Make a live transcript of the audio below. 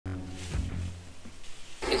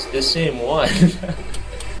it's the same one.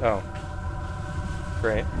 Oh.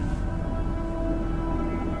 Great.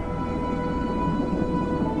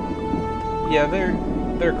 Yeah,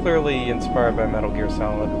 they're clearly inspired by Metal Gear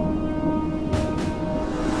Solid.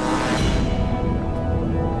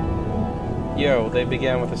 Yo, they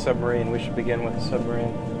began with a submarine. We should begin with a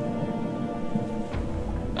submarine.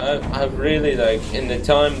 I've really, like, in the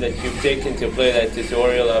time that you've taken to play that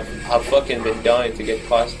tutorial, I've fucking been dying to get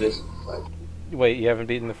past this. Wait, you haven't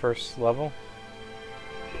beaten the first level?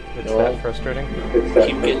 It's No. that frustrating?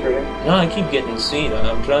 I keep getting seen.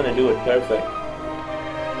 I'm trying to do it perfect.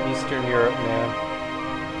 Eastern Europe,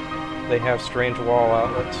 man. They have strange wall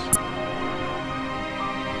outlets.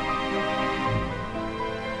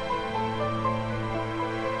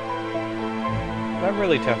 I'm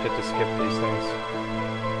really tempted to skip these things.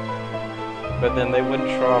 But then they wouldn't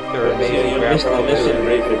show off their amazing graphical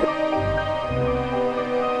ability.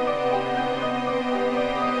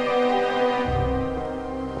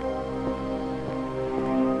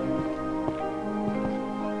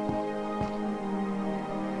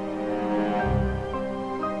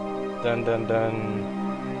 Dun dun dun.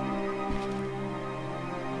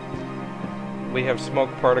 We have smoke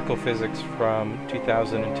particle physics from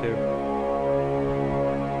 2002.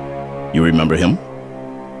 You remember him?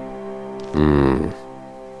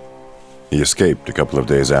 He escaped a couple of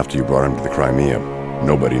days after you brought him to the Crimea.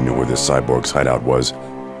 Nobody knew where this cyborg's hideout was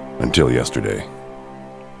until yesterday.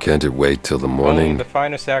 Can't it wait till the morning? The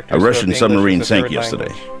finest actors A who have Russian English submarine as a sank third yesterday.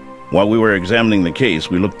 language. While we were examining the case,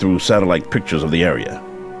 we looked through satellite pictures of the area.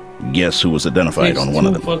 Guess who was identified on one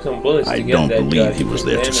of them? I don't believe he was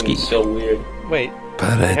there to ski. So weird. Wait,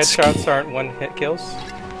 Paretsky. headshots aren't one-hit kills?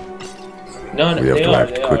 No, We have they to are,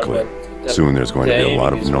 act they are, quickly. but Soon there's going to be a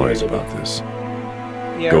lot of the aim is noise weird. about this.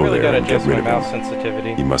 Yeah, Go I really there gotta and get adjust rid my of him. mouse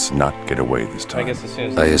sensitivity. He must not get away this I time. guess as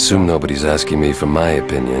soon as I assume nobody's asking me for my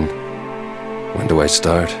opinion. When do I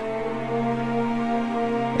start?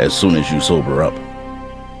 As soon as you sober up.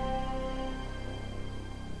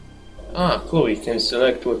 Ah, cool. You can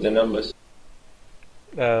select with the numbers.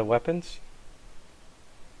 weapons?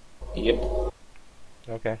 Yep.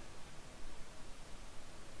 Okay.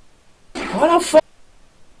 What the fuck?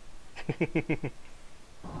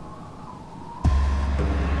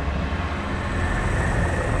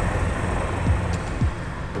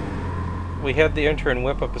 We had the intern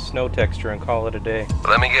whip up a snow texture and call it a day.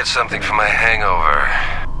 Let me get something for my hangover.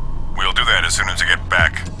 We'll do that as soon as you get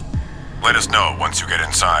back. Let us know once you get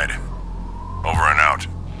inside. Over and out.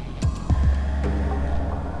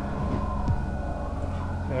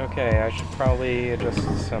 Okay, I should probably adjust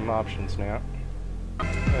some options now.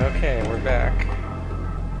 Okay, we're back.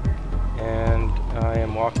 And I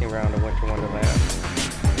am walking around a winter wonderland.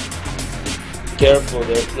 Careful,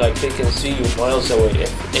 they can see you miles away.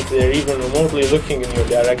 If they're even remotely looking in your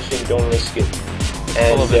direction, don't risk it.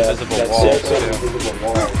 And Full of invisible that walls, circle,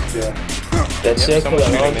 that circle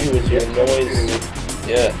someone's around shooting you me. with your noise,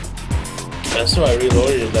 yeah. That's why I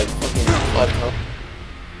reloaded it like fucking 5 times.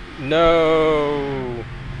 No!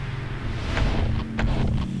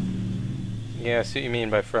 Yeah, I see what you mean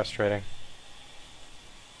by frustrating.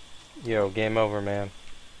 Yo, game over, man.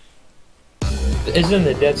 Isn't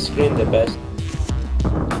the dead screen the best?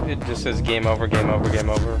 It just says game over, game over, game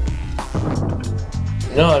over.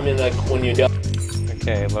 No, I mean like when you die.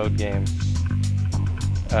 Okay, load game.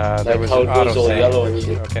 There Like was how an it goes all auto yellow and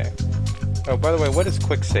save. shit. Okay. Oh, by the way, what is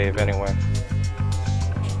quick save anyway?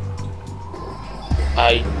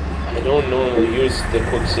 I don't normally use the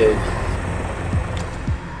quick save.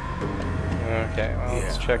 Okay, well,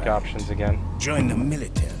 let's check options again. Join the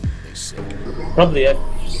military, they say. Probably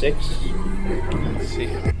F6. Let's see.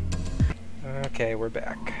 Okay, we're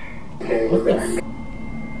back. What the f?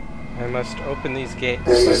 I must open these gates.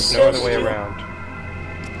 This is There's no so other way stupid. around.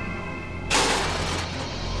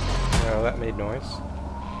 No, that made noise.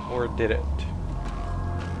 Or did it?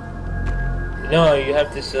 No, you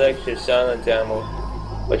have to select your silent ammo.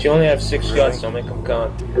 But you only have 6 shots, so make them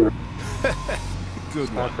count. Good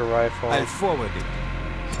one. Sniper rifle. I'll forward it.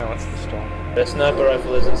 Silence pistol. The sniper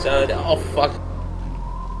rifle isn't silent. Oh fuck.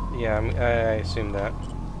 Yeah, I assume that.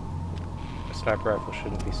 A sniper rifle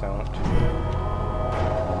shouldn't be silent.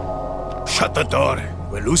 Shut the door.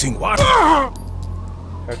 We're losing water.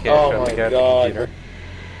 Okay, Oh I shot my the guy at the God. computer.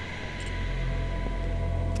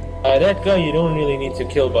 That guy you don't really need to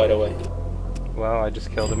kill, by the way. Well, I just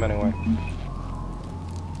killed him anyway.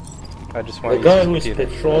 I just want The to guy use who's his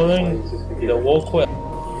computer. patrolling the walkway.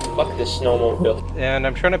 Fuck the snowmobile. And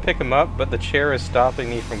I'm trying to pick him up, but the chair is stopping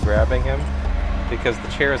me from grabbing him because the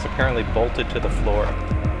chair is apparently bolted to the floor.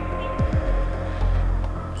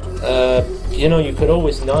 You know, you could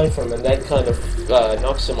always knife him, and that kind of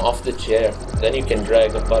knocks him off the chair. Then you can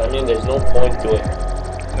drag him, but I mean, there's no point to it.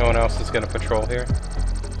 No one else is gonna patrol here?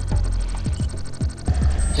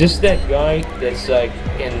 Just that guy that's like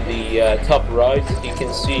in the top right, he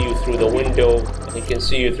can see you through the window, and he can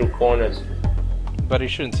see you through corners. But he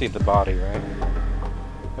shouldn't see the body, right?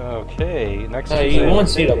 Okay, next you won't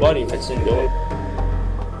see the body if it's indoor.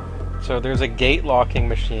 So there's a gate locking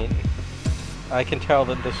machine. I can tell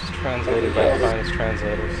that this is translated by the finest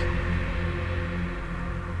translators.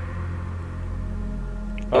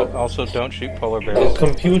 Oh, also don't shoot polar bears. The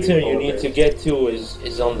computer you need to get to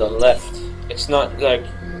is on the left. It's not like...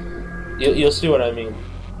 You'll see what I mean.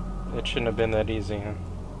 It shouldn't have been that easy, huh?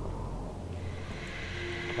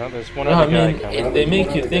 Oh, there's one other guy coming. They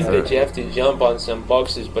make you think that you have to jump on some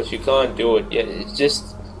boxes, but you can't do it. Yeah, it's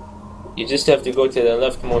just... You just have to go to the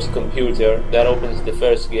leftmost computer, that opens the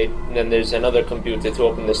first gate, and then there's another computer to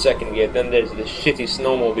open the second gate, then there's the shitty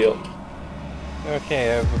snowmobile.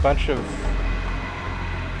 Okay, I have a bunch of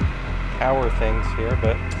power things here,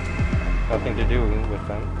 but nothing to do with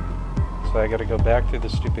them. So I gotta go back through the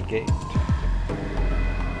stupid gate.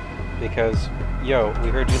 Because, yo, we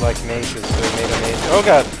heard you like mazes, so we made a maze. Oh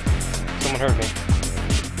god! Someone heard me.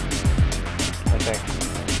 I think.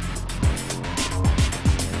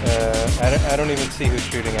 I don't even see who's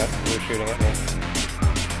shooting at me.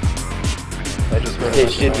 I just heard they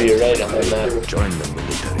should be right on the map. Join the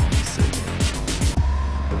military, he said.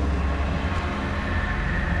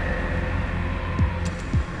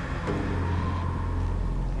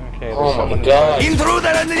 Okay, oh my god.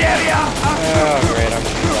 Intruder in the area! Oh great, I'm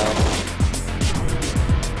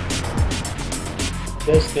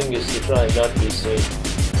shooting. Best thing is to try and not be safe.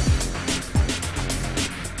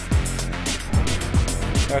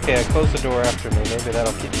 Okay, I closed the door after me. Maybe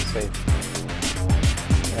that'll keep me safe.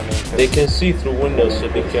 I mean, they can see through windows, so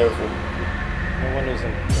be careful. No windows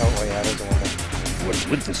in... Oh, yeah, there's a window. What's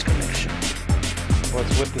with this connection?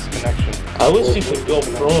 What's with this connection? I wish you could go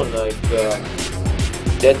prone like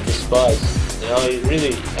Dead to Spies. You know, I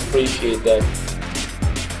really appreciate that.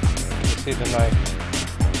 You see the knife.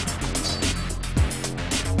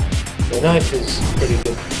 The knife is pretty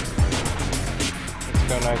good. Let's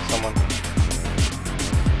go knife someone.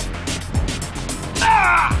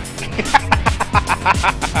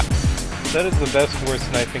 That is the best worst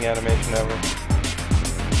sniping animation ever.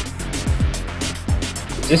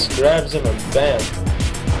 Just grabs him and bam.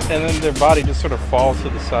 And then their body just sort of falls to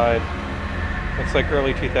the side. It's like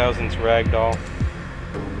early 2000s ragdoll.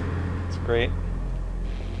 It's great.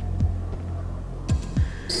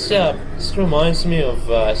 This reminds me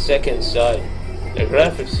of Second Sight. The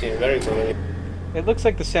graphics seem very familiar. It looks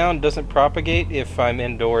like the sound doesn't propagate if I'm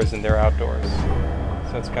indoors and they're outdoors.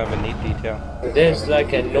 So that's kind of a neat detail. There's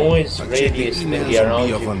like a noise radius thing around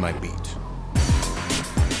you. On my beat.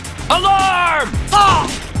 Alarm! Ah!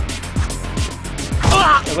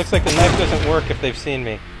 Ah! It looks like the knife doesn't work if they've seen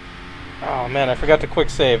me. Oh man, I forgot to quick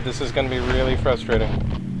save. This is going to be really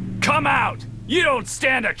frustrating. Come out! You don't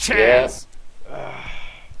stand a chance! Yeah.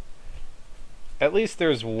 At least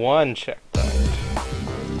there's one checkpoint.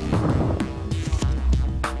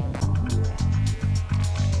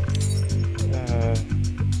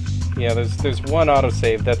 Yeah, there's one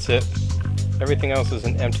autosave, that's it. Everything else is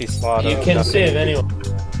an empty slot. You can save anyway.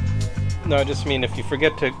 No, I just mean if you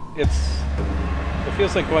forget to... It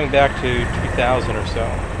feels like going back to 2000 or so.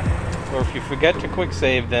 Or if you forget to quick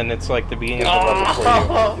save, then it's like the beginning of the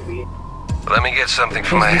level for you. Let me get something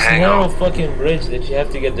for my There's this hangover. narrow fucking bridge that you have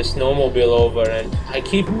to get the snowmobile over, and I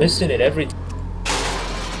keep missing it every time.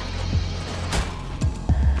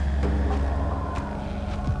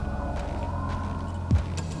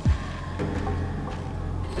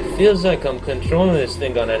 It feels like I'm controlling this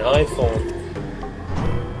thing on an iPhone.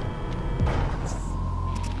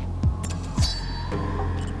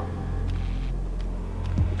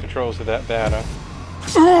 The controls are that bad, huh?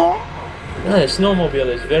 No, the snowmobile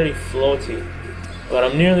is very floaty. But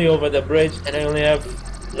I'm nearly over the bridge and I only have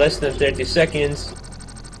less than 30 seconds.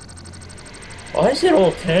 Why is it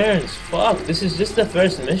all turns? Fuck, this is just the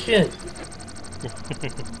first mission.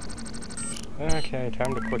 Okay,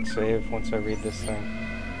 time to quick save once I read this thing.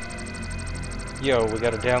 Yo, we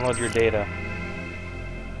gotta download your data.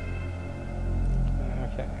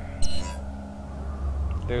 Okay.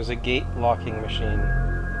 There's a gate locking machine.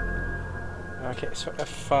 Okay, so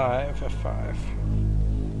F5, F5.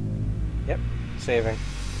 Yep, saving.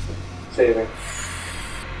 Saving.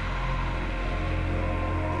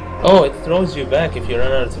 Oh, it throws you back if you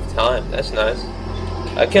run out of time. That's nice.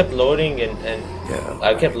 I kept loading and Yeah.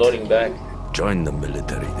 I kept loading back. Join the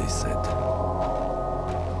military, they said.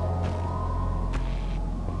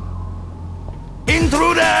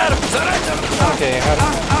 Intruder! Okay,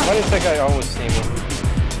 why does that guy always see me?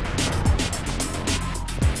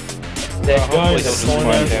 That guy hopefully is he'll just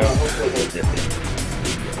corner.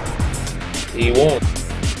 He won't.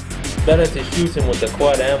 Better to shoot him with the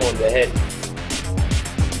quad ammo in the head.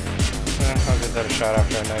 I'll give that a shot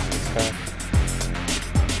after I knife this guy.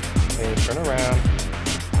 Okay, turn around.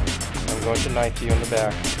 I'm going to knife you in the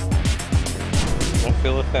back. Won't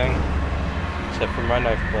feel a thing, except for my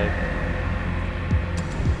knife blade.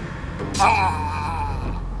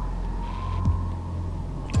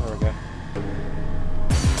 There we go.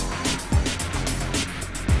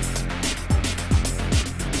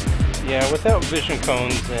 Yeah, without vision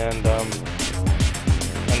cones and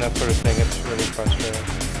that sort of thing, it's really frustrating.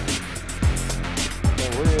 So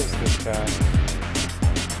where is this guy?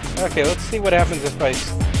 Okay, let's see what happens if I...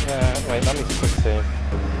 wait, let me quick save.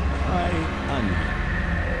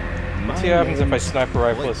 Let's see what happens if I sniper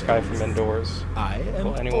rifle this guy from indoors.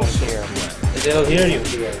 Will anyone hear? They'll hear you.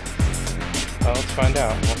 Well, let's find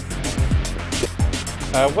out.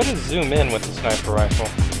 What is zoom in with the sniper rifle?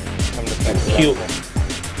 Come to think of Q. that.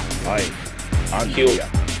 Hi, I'm Q.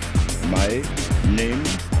 My name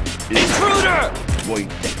is Intruder! Wait.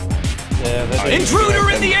 Yeah, that is Intruder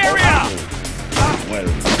in the area! Well,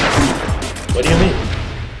 What do you mean?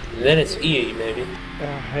 And then it's E, maybe.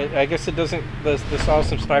 I guess it doesn't. This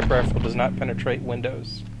awesome sniper rifle does not penetrate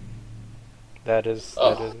windows. That is.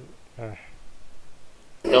 Oh.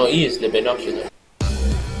 No, E is the binocular.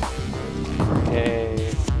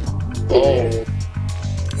 Okay. Oh.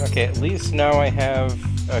 Okay, at least now I have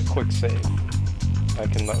a quick save. I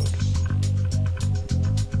can load.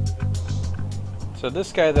 So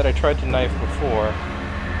this guy that I tried to knife before,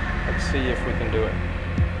 let's see if we can do it.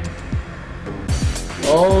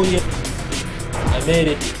 Oh, yeah. I made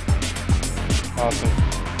it. Awesome.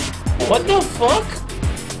 What the fuck?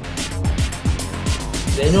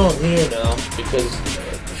 They know I'm here now because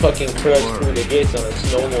fucking crashed through the gates on a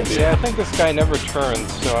snowmobile. Yeah, I think this guy never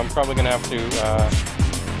turns, so I'm probably gonna have to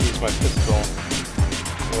use my pistol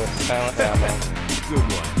with silent ammo. Good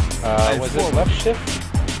one. Was it left shift?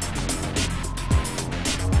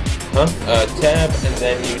 Huh? Tab and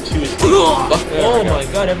then you choose the... Oh my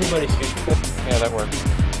god, everybody's shooting. Yeah, that worked.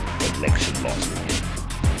 election lost again.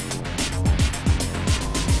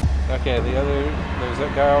 Okay, there's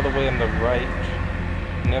that guy all the way on the right.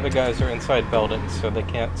 And the other guys are inside buildings, so they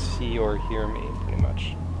can't see or hear me, pretty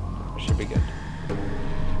much. It should be good.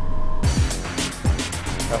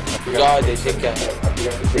 Oh, I forgot. God, they take a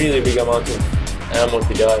really big amount of ammo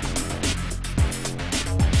to die.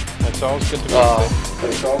 It's always good to be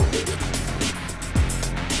safe.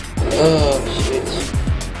 Oh, shit.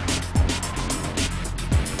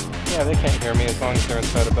 Yeah, they can't hear me as long as they're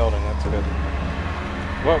inside a building, that's good.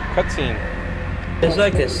 Whoa, cutscene. There's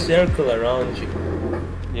like a circle around you.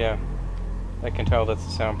 Yeah, I can tell that's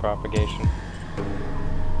the sound propagation.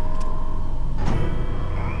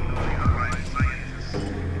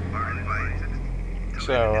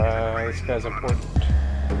 So, this guy's important.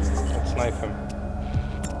 Let's knife him.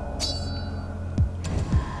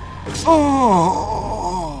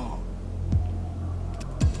 Oh!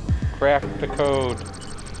 Crack the code.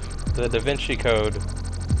 The Da Vinci Code.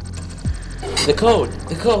 The code!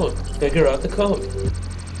 The code! Figure out the code.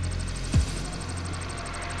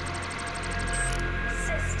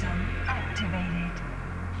 System activated.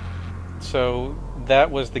 So, that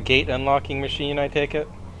was the gate unlocking machine, I take it?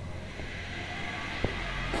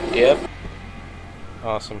 Yep.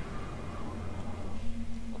 Awesome.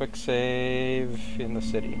 Quick save in the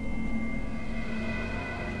city.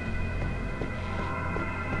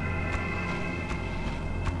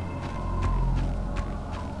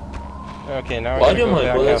 Okay, now Why I do gotta go my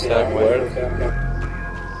back bullets out that not way. work?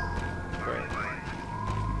 Great.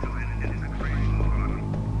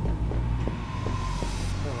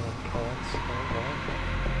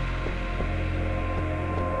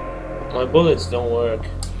 My bullets don't work.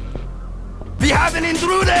 We have an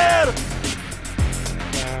intruder!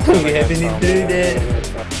 We have an intruder!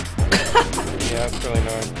 Yeah, it's really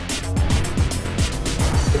annoying.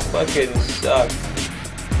 It fucking sucks.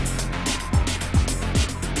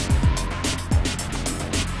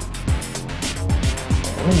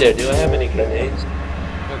 I wonder, do I have any grenades?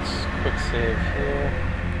 Let's quick save here.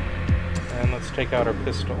 And let's take out our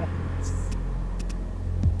pistol.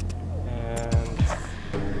 And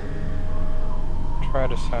try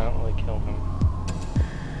to silently kill him.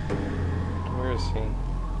 Where is he?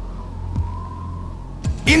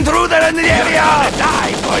 Intruder in the area!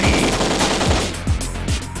 Die, buddy!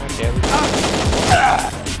 Okay.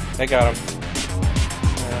 I got him.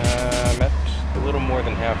 I'm at a little more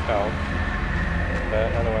than half health. But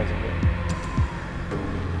otherwise I'm good.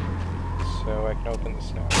 so I can open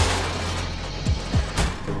this now.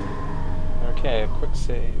 Okay, a quick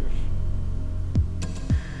save.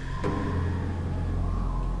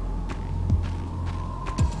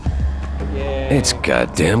 Yay. It's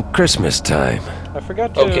goddamn Christmas time. I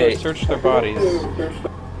forgot to search their bodies.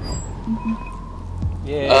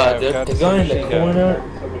 Yeah, the guy in the corner.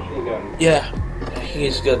 Yeah,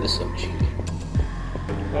 he's got the submachine gun.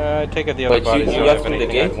 I take it the other bodies don't have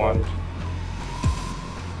anything I'd want.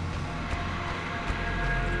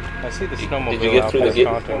 I see the snowmobile Did you get through the gate?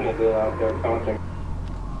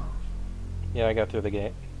 Yeah, I got through the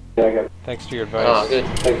gate. Thanks to your advice. Oh, good.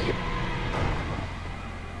 Thank you.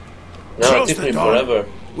 No, it took me forever.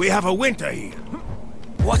 We have a winter here.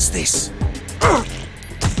 What's this?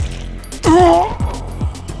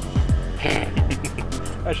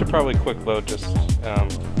 I should probably quick load just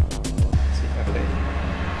let's see, okay.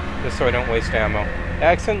 Just so I don't waste ammo. I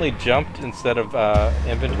accidentally jumped instead of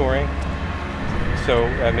inventorying, so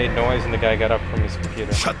I made noise and the guy got up from his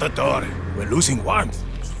computer. Shut the door. We're losing warmth.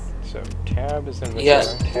 So tab is inventory.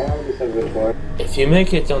 Yes. If you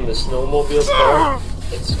make it on the snowmobile part,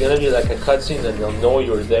 it's gonna be like a cutscene and they'll know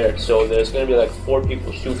you're there. So there's gonna be like 4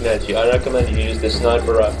 people shooting at you. I recommend you use the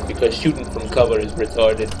sniper rifle because shooting from cover is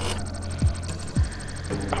retarded.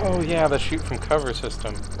 Oh yeah, the shoot from cover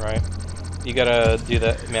system, right? You gotta do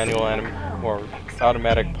that manual or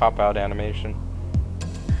automatic pop-out animation.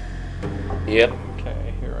 Yep.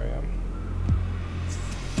 Okay, here I am.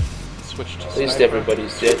 Switch to At least sniper.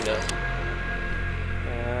 everybody's dead now.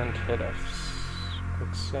 And hit F.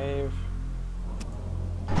 Quick save.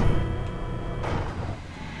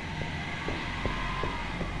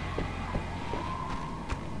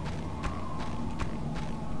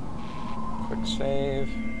 Quick save.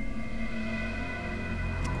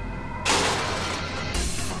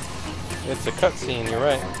 It's a cutscene, you're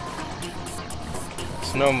right.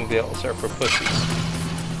 Snowmobiles are for pussies.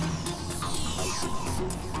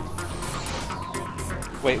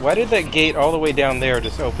 Wait, why did that gate all the way down there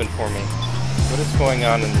just open for me? What is going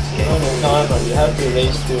on in this game? On the timer, you have to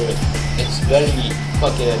race through it. It's very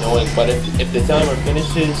fucking annoying, but if the timer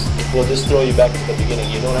finishes, it will just throw you back to the beginning.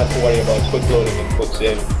 You don't have to worry about quick loading and quick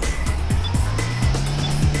saving.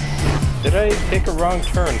 Did I take a wrong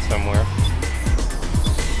turn somewhere?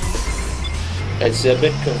 It's a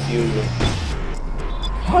bit confusing.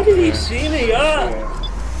 How did he see me? I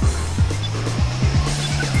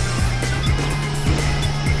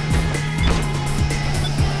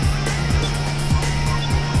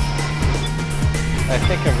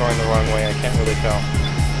think I'm going the wrong way, I can't really tell.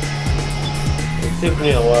 It took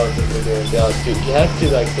me a while to figure it out too. You have to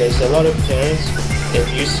there's a lot of turns. If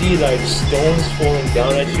you see like stones falling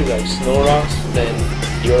down at you like snow rocks, then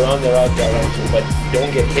you're on the right direction, but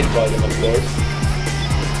don't get hit by them, of course.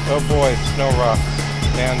 Oh boy, snow rocks.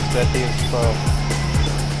 Man's deadliest foe.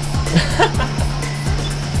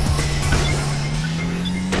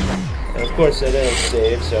 And of course I didn't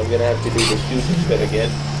save, so I'm gonna have to do the shooting bit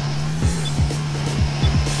again.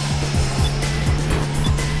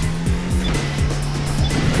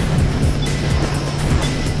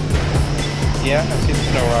 Yeah, I see the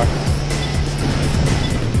snow rocks.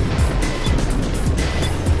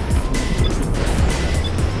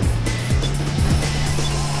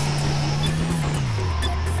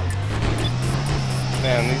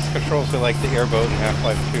 Man, these controls are like the airboat in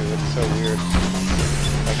Half-Life 2. It's so weird.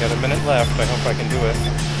 I got a minute left. I hope I can do it.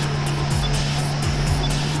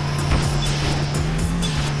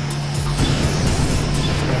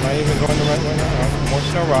 Am I even going the right way now? Oh, more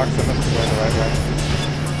snow rocks. I must be going the right way.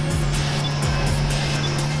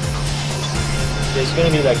 There's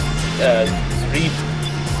gonna be like 3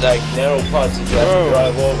 narrow parts that you have to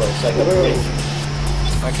drive over. It's like a bridge.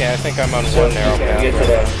 Okay, I think I'm on one narrow path. Get to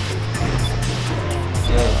that.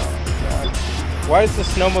 Why does the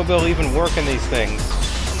snowmobile even work in these things?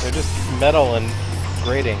 They're just metal and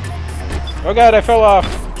grating. Oh god, I fell off!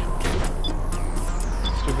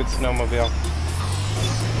 Stupid snowmobile.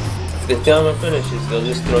 If the timer finishes, they'll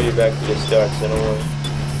just throw you back to the start, so don't worry.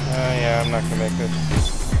 Yeah, I'm not gonna make this.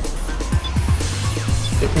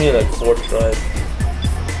 Took me like 4 tries.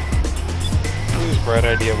 Whose bright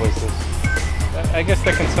idea was this? I guess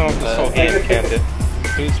that can sum up this whole game, can't it?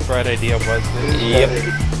 Whose bright idea was this? Yep.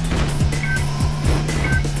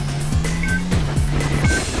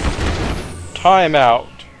 Time out.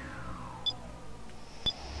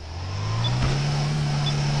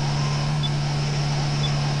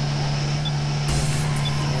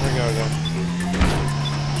 Here we go again.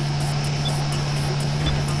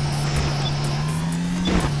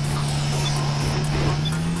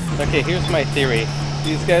 Okay, here's my theory.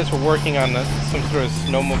 These guys were working on some sort of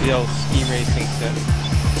snowmobile ski racing sim.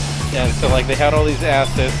 And so like they had all these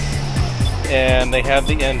assets, and they had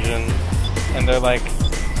the engine, and they're like,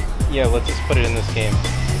 yeah, let's just put it in this game.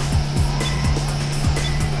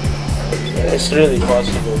 It's really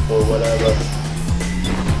possible for whatever.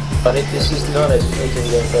 But this is not as freaking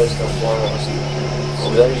good first and foremost. It's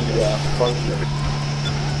very funky.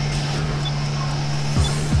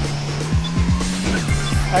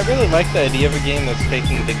 I really like the idea of a game that's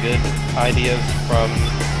taking the good ideas from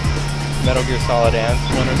Metal Gear Solid and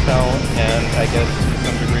Splinter Cell, and I guess to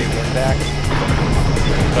some degree went back.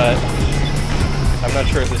 But I'm not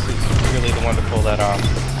sure this is really the one to pull that off.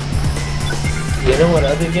 You know what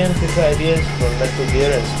other game took ideas from Metal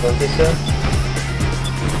Gear and Splinter Cell?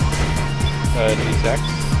 Deus Ex?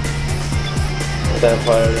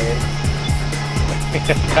 Vampire Rain.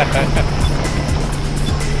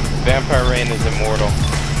 Vampire Rain is immortal.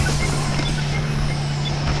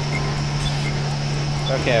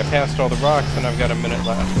 Okay, I passed all the rocks and I've got a minute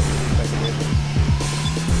left.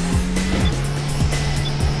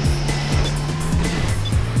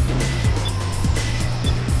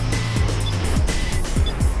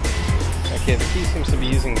 Okay, the key seems to be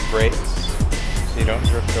using the brakes, so you don't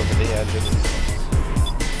drift over the edges.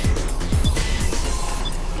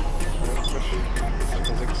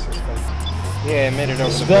 Physics system. Yeah, I made it over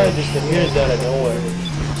this the guy bridge. just appears out of nowhere.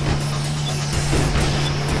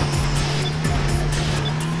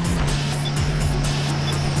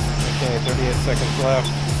 Okay, 38 seconds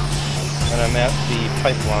left, and I'm at the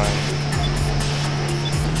pipeline.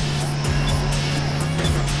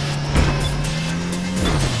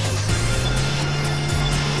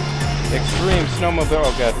 Extreme snowmobile.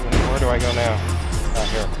 Oh god, where do I go now? Oh,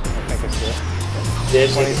 here. I think I see it.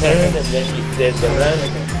 There's a turn and then there's a run.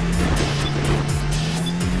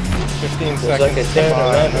 15 there's seconds. Like a turn, a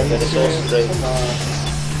run, and then it's all straight.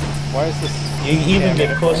 Why is this? You even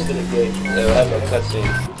get close to the gate. They'll have a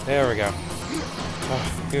cutscene. There we go. Oh,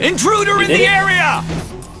 Intruder in the area!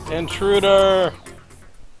 Intruder!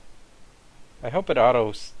 I hope it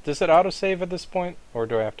autos. Does it auto-save at this point? Or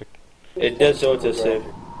do I have to... It does auto-save.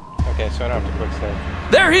 Okay, so I don't have to quick save.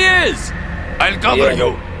 There he is! I'll cover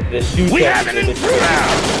you! We have an intruder!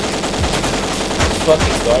 It's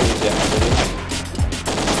fucking garbage, actually.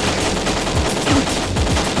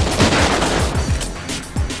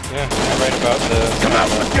 Yeah, I'm right about the... Come out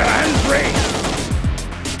with your hands raised!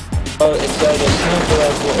 Oh, it's like a sniper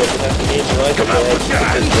rifle, or you have to aim right at the edge,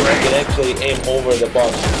 because you can actually aim over the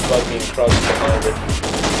box and fucking crouch behind it.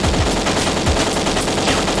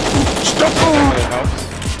 Stop! It helps.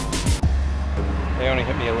 They only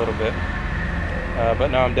hit me a little bit. But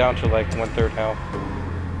now I'm down to like 1/3 health.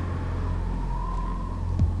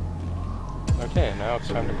 Okay, now it's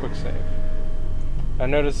time to quick save. I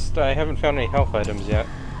noticed I haven't found any health items yet.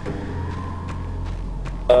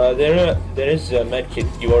 There is a medkit.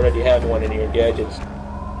 You already have one in your gadgets.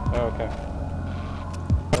 Oh, okay.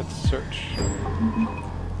 Let's search.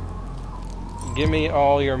 Give me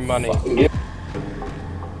all your money.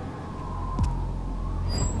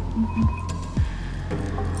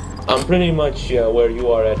 I'm pretty much where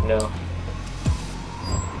you are at now.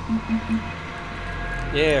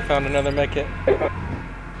 Yeah, I found another medkit.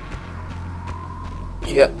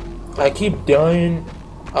 Yeah, I keep dying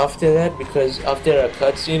after that because after a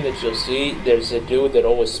cutscene that you'll see, there's a dude that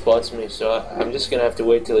always spots me, so I'm just gonna have to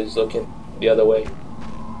wait till he's looking the other way.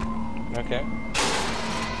 Okay.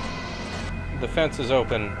 The fence is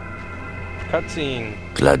open. Cutscene.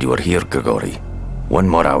 Glad you are here, Grigori. One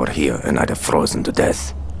more hour here and I'd have frozen to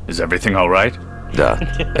death. Is everything alright? Yeah,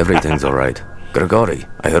 everything's alright. Grigori,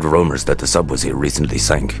 I heard rumors that the sub was here recently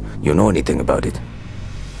sank. You know anything about it?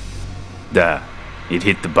 Duh. It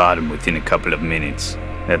hit the bottom within a couple of minutes.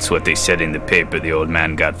 That's what they said in the paper the old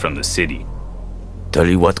man got from the city. Tell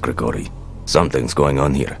you what, Grigori. Something's going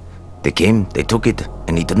on here. They came, they took it,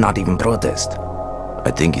 and he did not even protest.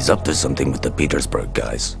 I think he's up to something with the Petersburg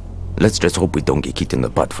guys. Let's just hope we don't get kicked in the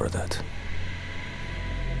butt for that.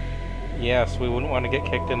 Yes, we wouldn't want to get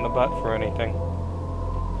kicked in the butt for anything.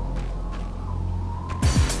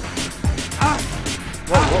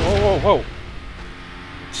 Whoa, whoa, whoa, whoa, whoa!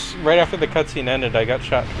 Right after the cutscene ended, I got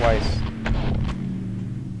shot twice.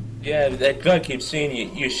 Yeah, that guy keeps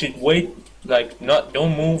saying you should wait, like,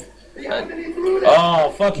 don't move.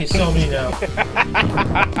 Oh, fuck, he saw me now.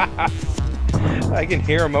 I can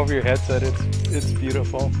hear him over your headset, it's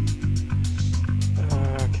beautiful.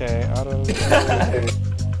 Okay, auto...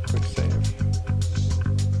 quick save.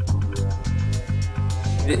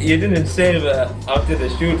 You didn't save after the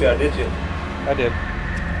shootout, did you? I did.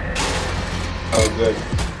 Oh, good.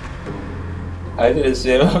 I didn't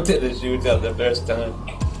save after the shootout the first time.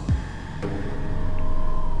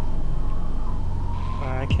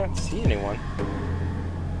 I can't see anyone.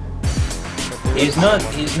 He's not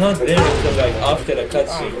there until like after the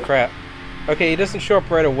cutscene. Oh, crap. Okay, he doesn't show up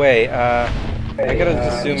right away. I gotta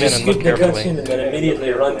just zoom in and look carefully. Just skip the cutscene and then immediately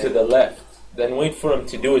run to the left. Then wait for him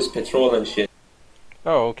to do his patrol and shit.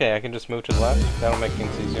 Oh, okay, I can just move to the left? That'll make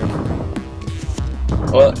things easier.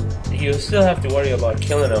 Well, you still have to worry about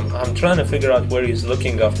killing him. I'm trying to figure out where he's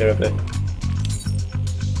looking after a bit.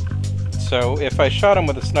 So, if I shot him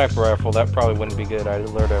with a sniper rifle, that probably wouldn't be good. I'd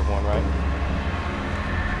alert everyone, right?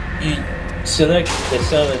 You select the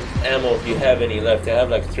silent ammo if you have any left. I have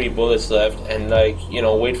like 3 bullets left, and like, you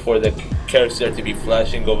know, wait for the character to be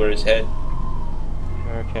flashing over his head.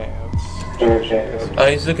 Okay, let's...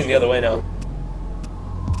 He's looking the other way now.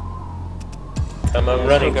 I'm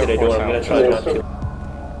running to the door. I'm gonna try not to.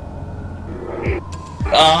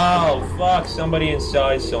 Oh, fuck, somebody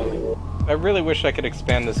inside saw me. I really wish I could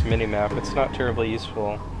expand this mini-map. It's not terribly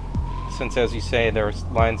useful, since, as you say, their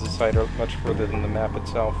lines of sight are much further than the map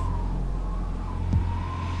itself.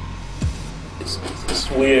 It's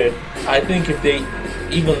weird. I think if they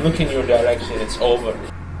even look in your direction, it's over.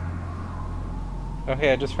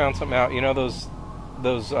 Okay, I just found something out. You know those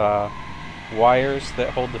wires that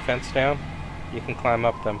hold the fence down? You can climb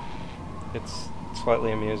up them. It's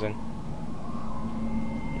slightly amusing.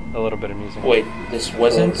 A little bit amusing. Wait, this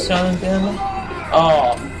wasn't silent ammo?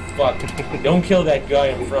 Oh, fuck. Don't kill that guy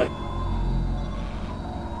in front.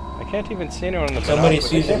 I can't even see anyone in the Somebody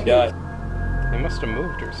sees him die. He must have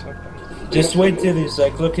moved or something. Just wait till he's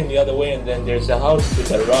like looking the other way and then there's a house to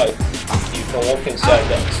the right. You can walk inside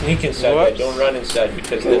that. Sneak inside that. Don't run inside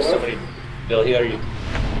because there's somebody. They'll hear you.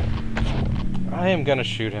 I am gonna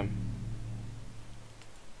shoot him.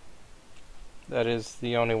 That is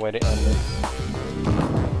the only way to end this.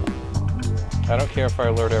 I don't care if I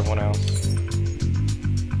alert everyone else.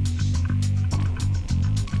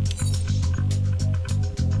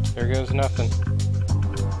 There goes nothing.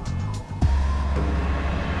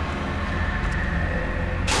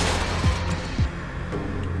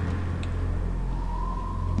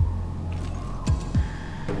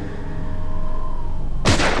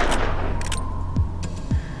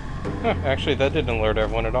 Huh, actually that didn't alert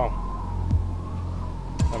everyone at all.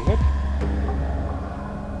 I'm good.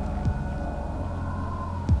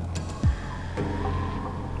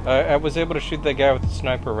 I was able to shoot that guy with the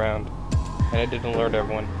sniper round, and it didn't alert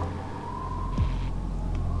everyone.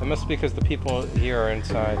 That must be because the people here are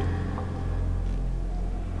inside.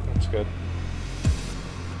 That's good.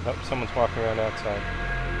 Oh, someone's walking around outside.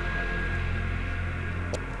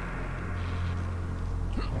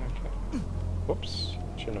 Okay. Whoops,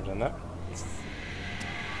 shouldn't have done that.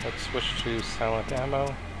 Let's switch to silent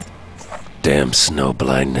ammo. Damn snow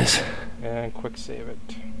blindness. And quick save it.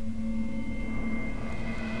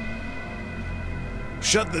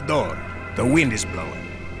 Shut the door. The wind is blowing.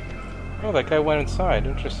 Oh, that guy went inside.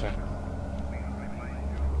 Interesting.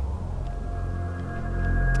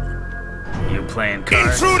 You playing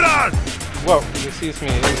cards? Intruder! Whoa, he sees me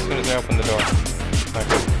as soon as I open the door.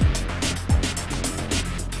 Okay.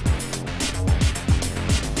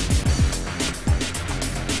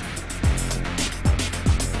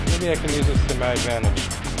 Maybe I can use this to my advantage.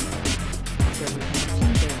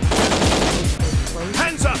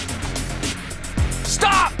 Hands up!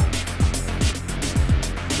 Stop!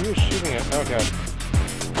 Who is shooting it? Oh god.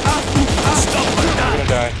 Stop! I'm gonna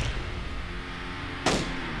die.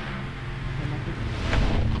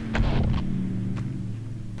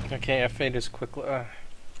 Okay, F8 is quick load.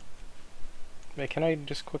 Wait, can I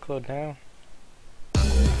just quick load now?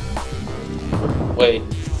 Wait.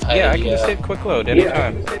 Yeah, I can just hit quick load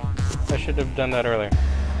anytime. I should have done that earlier.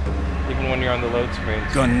 Even when you're on the load screen.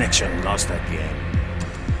 Connection lost again.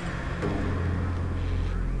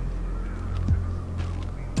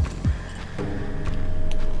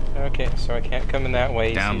 Okay, so I can't come in that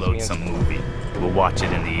way. Download some movie. We'll watch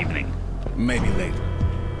it in the evening. Maybe later.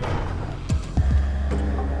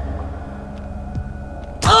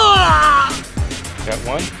 Got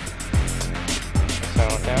one.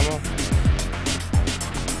 Silent ammo.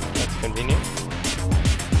 That's convenient.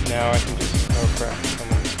 Now I can just... Oh crap,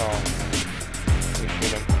 someone's tall. We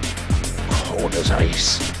shoot him. Cold as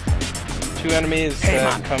ice. 2 enemies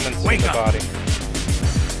that come and see the body.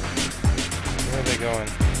 Where are they going?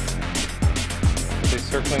 Are they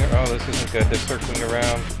circling? Oh, this isn't good. They're circling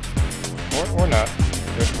around. Or not.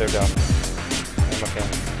 They're done. I'm okay.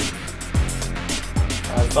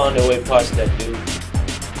 I found a way past that dude.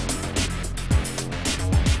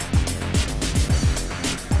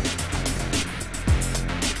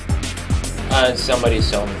 And somebody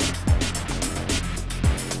saw me.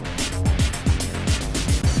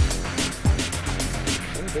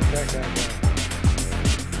 Where did that guy go?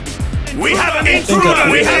 We have an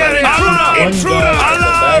intruder! We have an intruder!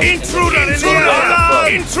 Alarm! Intruder! Intruder!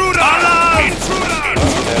 Alarm! Intruder!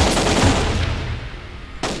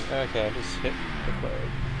 Okay, just hit quick load.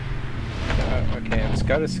 Okay, it's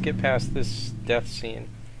got to skip past this death scene,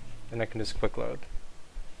 and I can just quick load.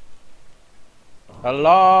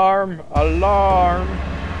 Alarm! Alarm!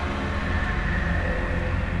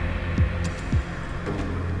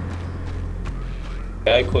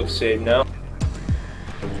 I quick save now.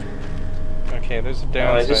 Okay, there's a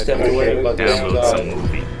downside. I just have to worry about this guy.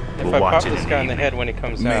 If I pop this guy in the head when he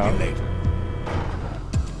comes out,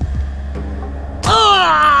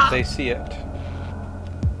 they see it.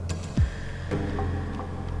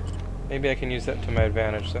 Maybe I can use that to my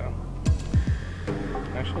advantage, though.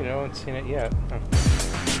 Actually, no one's seen it yet. Huh.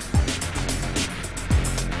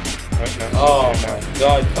 Right, no, oh my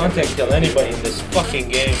god, contact kill anybody in this fucking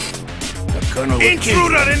game. The Colonel will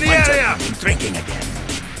Intruder in the area! Drinking again.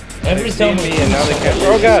 Every time me and now they can't.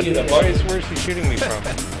 Oh god! Where's he shooting me from?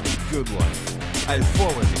 Good one. I'll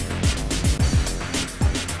forward it.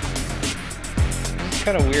 This is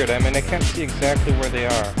kind of weird. I mean, I can't see exactly where they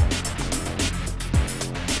are.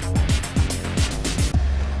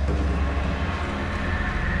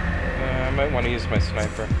 I might want to use my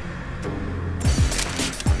sniper.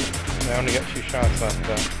 I only got 2 shots left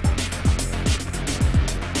though.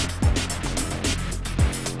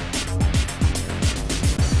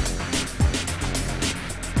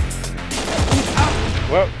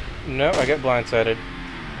 Well, no, I got blindsided.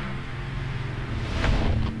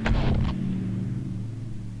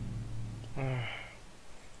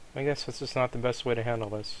 I guess this is not the best way to handle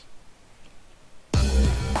this. Okay,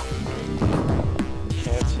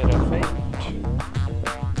 let's hit F8.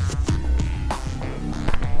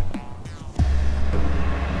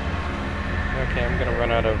 Okay, I'm gonna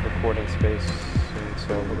run out of recording space soon,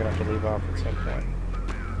 so we're gonna have to leave off at some point.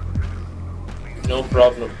 No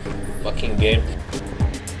problem. Fucking game.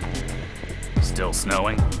 Still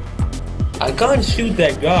snowing? I can't shoot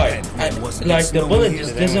that guy. Like, the bullet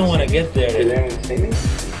just doesn't want to get there. Did anyone see me?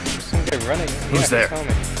 There's some guy running. Who's there?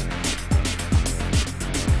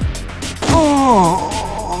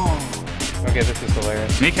 Okay, this is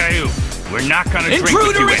hilarious. Mikhail, we're not gonna drink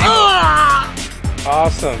with you anymore.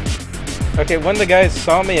 Awesome. Okay, one of the guys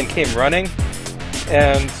saw me and came running,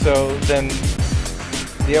 and so then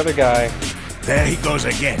the other guy... There he goes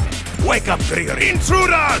again. Wake up, Trigger.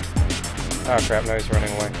 Intruder! Oh crap, now he's running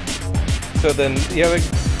away. So then the other...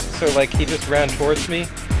 So like, he just ran towards me,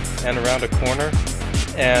 and around a corner,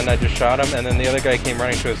 and I just shot him, and then the other guy came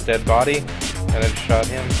running to his dead body, and I just shot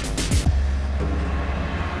him.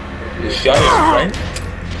 You shot his friend?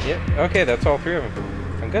 Yep, okay, that's all 3 of them.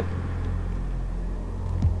 I'm good.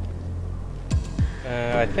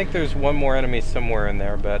 I think there's one more enemy somewhere in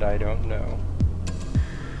there, but I don't know.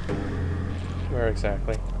 Where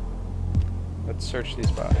exactly? Let's search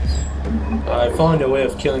these bodies. I found a way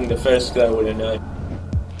of killing the first guy with a knife.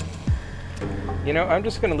 You know, I'm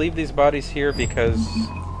just gonna leave these bodies here because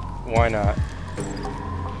why not?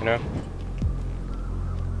 You know?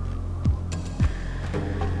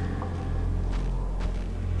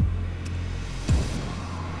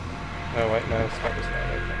 Oh wait, no, that was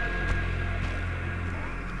not it.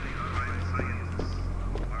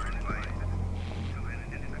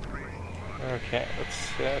 Okay, let's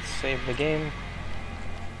save the game.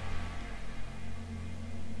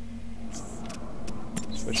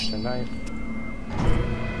 Switch to knife.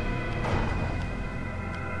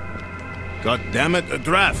 God damn it, a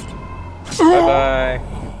draft! Bye-bye.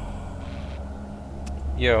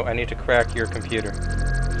 Yo, I need to crack your computer.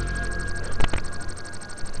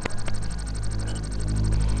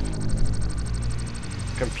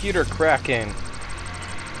 Computer cracking.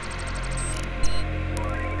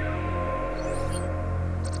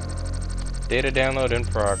 Data download in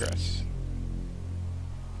progress.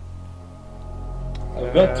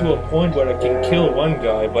 I've got to a point where I can kill one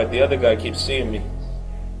guy, but the other guy keeps seeing me.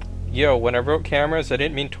 Yo, when I wrote cameras, I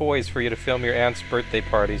didn't mean toys for you to film your aunt's birthday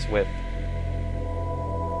parties with.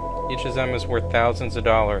 Each of them is worth thousands of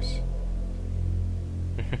dollars.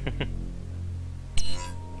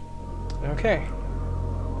 Okay.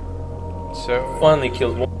 So... Finally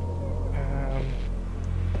killed one.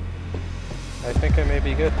 I think I may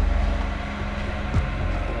be good.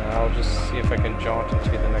 I'll just see if I can jaunt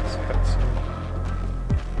into the next cutscene.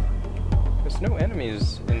 There's no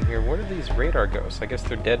enemies in here. What are these radar ghosts? I guess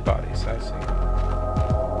they're dead bodies. I see.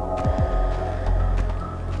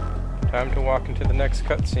 Time to walk into the next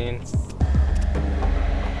cutscene.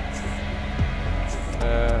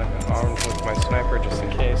 Armed with my sniper just in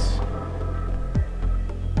case.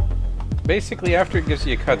 Basically, after it gives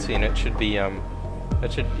you a cutscene, it should be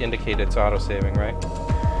That should indicate it's auto-saving, right?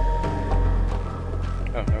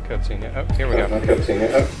 Oh, no cutscene yet. Oh, here we go. No cutscene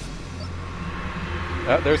yet.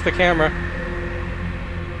 Oh, there's the camera.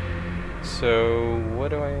 So, what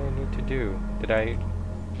do I need to do? Did I...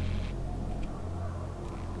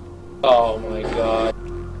 Oh my god.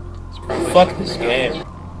 Fuck this game.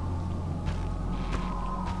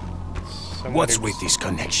 What's with this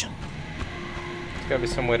connection? There's gotta be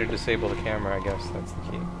some way to disable the camera, I guess. That's the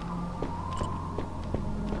key.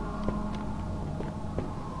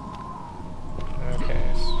 Okay.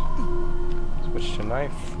 Switch to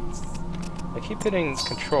knife. I keep hitting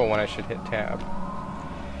control when I should hit tab.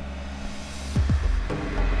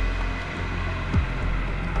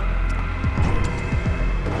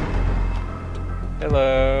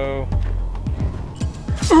 Hello.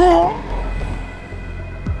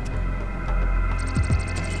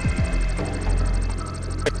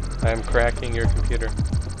 I'm cracking your computer.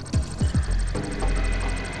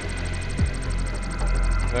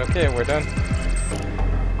 Okay, we're done.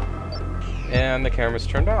 And the camera's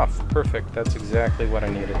turned off. Perfect. That's exactly what I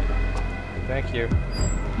needed. Thank you.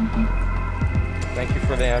 Thank you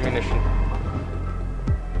for the ammunition.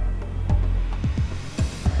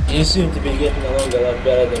 You seem to be getting along a lot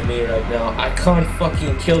better than me right now. I can't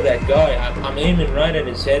fucking kill that guy. I'm aiming right at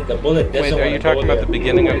his head. The bullet doesn't. Wait, are you talking about the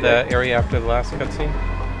beginning of the area after the last cutscene?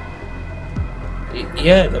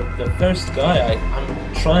 Yeah, the first guy.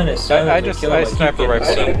 I'm trying to silently kill him. I sniper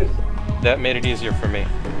rifled him. That made it easier for me.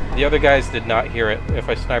 The other guys did not hear it if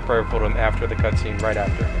I sniper rifled him after the cutscene, right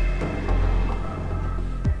after.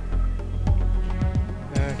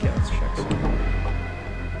 Okay, let's check some.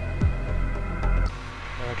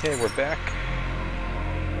 Okay, we're back.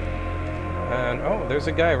 And oh, there's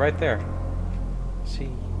a guy right there. He's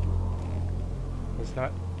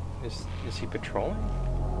not. Is he patrolling?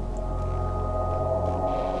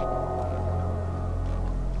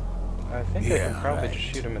 I think I can probably just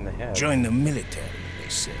shoot him in the head. Join the military, they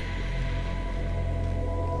say.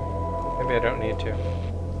 Maybe I don't need to.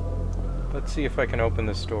 Let's see if I can open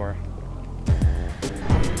this door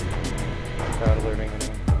without alerting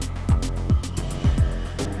anyone.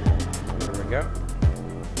 There we go.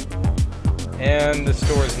 And this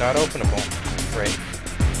door is not openable. Great.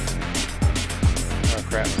 Oh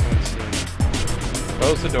crap, someone's seen me.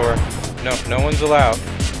 Close the door. No, no one's allowed.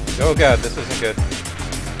 Oh god, this isn't good.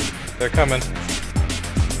 They're coming.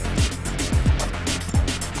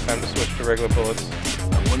 Time to switch to regular bullets.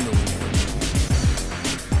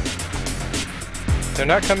 They're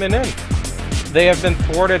not coming in. They have been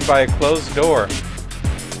thwarted by a closed door.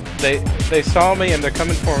 They saw me and they're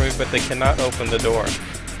coming for me, but they cannot open the door.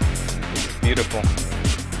 This is beautiful.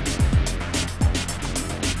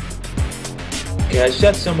 Yeah, I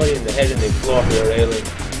shot somebody in the head and they flew off the railing.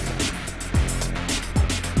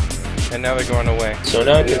 And now they're going away. So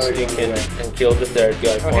now I can sneak in and kill the third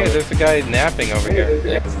guy. Oh hey, there's a guy napping over here.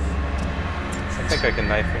 I think I can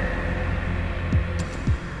knife him.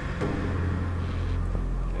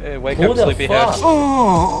 Hey, wake up, sleepyhead.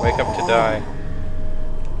 Wake up to die.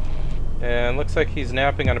 And looks like he's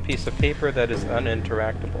napping on a piece of paper that is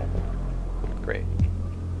uninteractable. Great.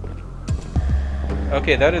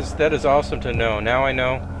 Okay, that is awesome to know. Now I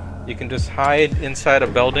know you can just hide inside a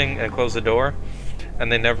building and close the door,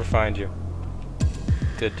 and they never find you.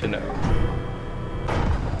 Good to know.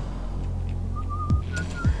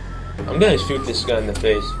 I'm gonna shoot this guy in the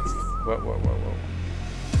face. Whoa.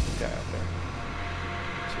 Guy out there.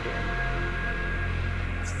 What's he doing?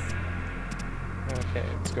 Okay,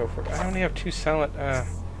 let's go for it. I only have 2 silent.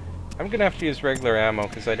 I'm gonna have to use regular ammo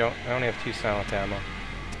because I only have 2 silent ammo.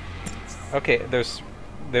 Okay, there's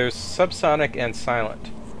subsonic and silent.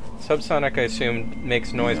 Subsonic, I assume,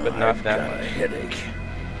 makes noise, but not that much. Headache.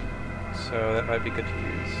 So that might be good to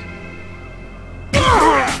use.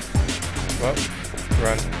 Well,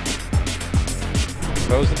 run.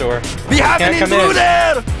 Close the door. We have an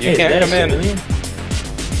intruder! You can't come in.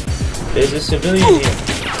 There's a civilian here.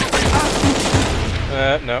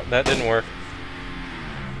 No, that didn't work.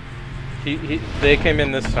 They came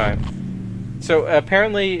in this time. So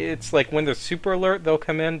apparently it's like when they're super alert, they'll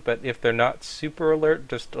come in, but if they're not super alert,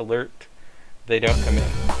 just alert, they don't come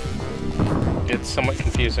in. It's somewhat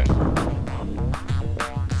confusing.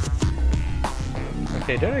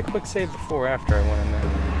 Okay, did I quick save before or after I went in there?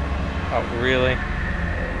 Oh, really?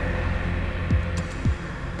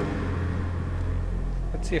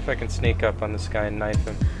 Let's see if I can sneak up on this guy and knife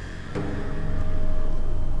him.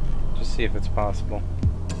 Just see if it's possible.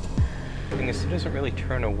 The thing is, he doesn't really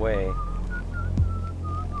turn away,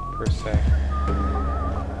 per se.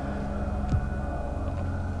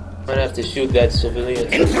 Might have to shoot that civilian.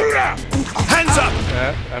 Intruder! Hands up!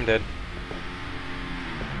 I'm dead.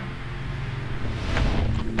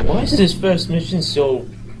 Why is this first mission so,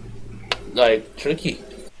 like, tricky?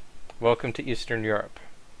 Welcome to Eastern Europe.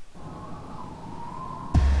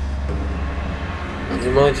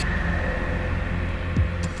 Pretty much.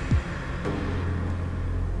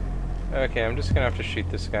 Okay, I'm just gonna have to shoot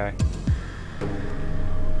this guy.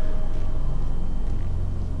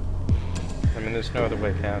 I mean, there's no other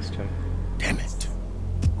way past him. Damn it.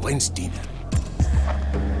 When's dinner?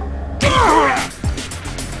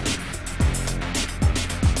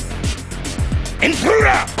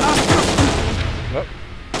 Intruder! Nope.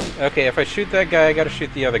 Okay, if I shoot that guy, I gotta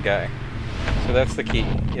shoot the other guy. So that's the key.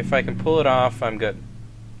 If I can pull it off, I'm good.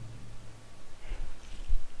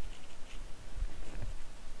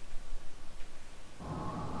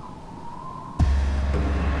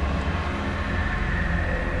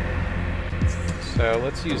 So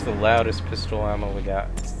let's use the loudest pistol ammo we got.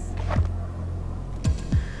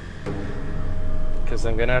 Because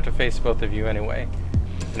I'm gonna have to face both of you anyway.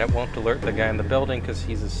 And it won't alert the guy in the building because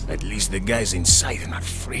he's asleep. At least the guys inside are not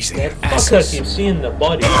freezing That their fucker asses. keeps seeing the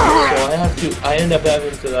body, so I end up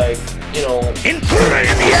having to, like, you know, Intruder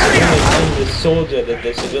in the area! I'm the soldier that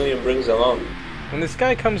the civilian brings along. When this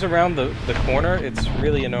guy comes around the corner, it's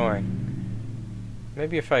really annoying.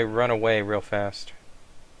 Maybe if I run away real fast.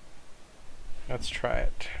 Let's try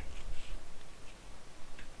it.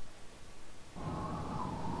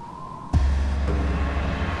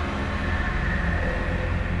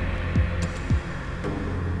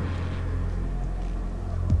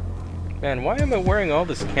 Man, why am I wearing all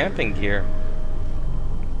this camping gear?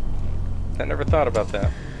 I never thought about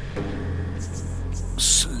that.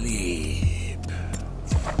 Sleep.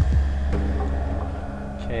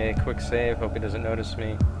 Okay, quick save. Hope he doesn't notice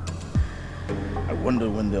me. I wonder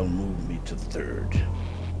when they'll move me to third.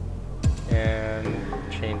 And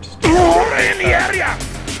change. Intruder in the area!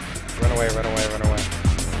 Run away, run away, run away.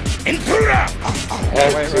 Intruder!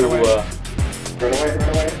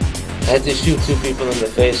 I had to shoot 2 people in the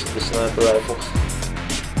face with the sniper rifle.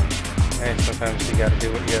 Hey, sometimes you gotta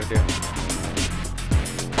do what you gotta do.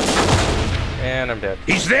 And I'm dead.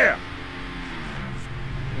 He's there!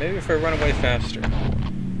 Maybe if I run away faster.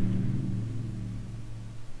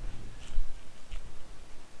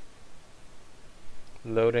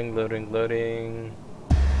 Loading, loading, loading.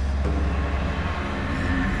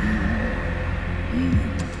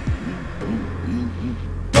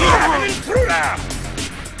 Intruder!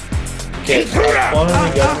 Okay, I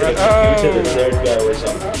finally got to the third guy or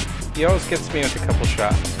something. He always gets me with a couple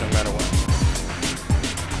shots, no matter what.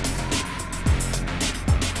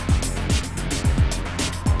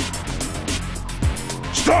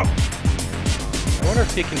 Stop! I wonder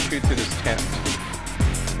if he can shoot through this tent.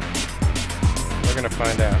 We're gonna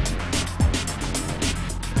find out.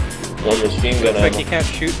 One machine gun. Looks like he can't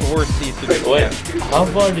shoot or see through this Wait, tent. how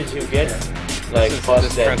far did you get? Like, past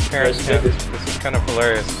this that transparent first tent. bit? This is kind of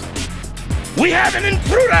hilarious. We have an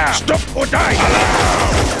intruder! Stop or die!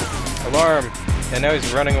 Alarm! And now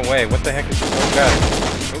he's running away. What the heck is this? Oh god.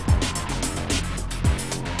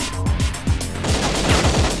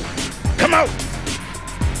 Oh. Come out!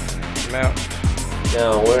 I'm out.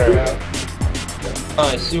 Now, where? Oh,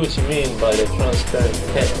 I see what you mean by the transparent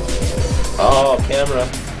tent. Oh, camera.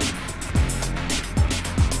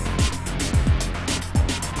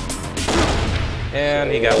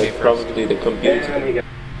 And he got me first. Probably the computer.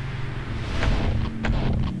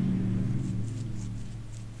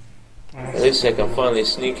 At least I can finally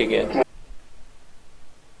sneak again.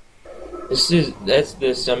 That's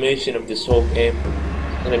the summation of this whole game.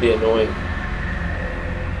 It's gonna be annoying.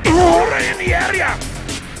 Intruder in the area!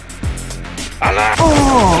 Alarm!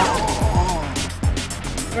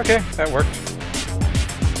 Okay, that worked.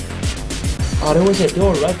 Oh, there was a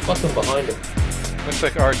door right fucking behind him. Looks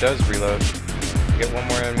like R does reload. We get one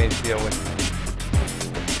more enemy to deal with.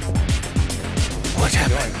 What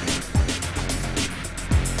happened?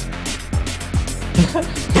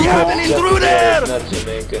 We have an intruder! Not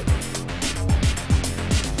Jamaica.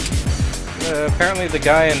 Apparently the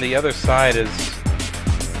guy on the other side has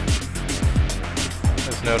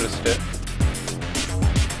noticed it.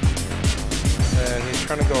 And he's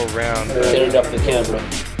trying to go around. Turned up the camera.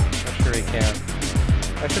 Not sure he can.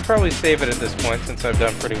 I should probably save it at this point since I've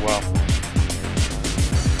done pretty well.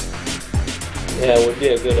 Yeah, it would be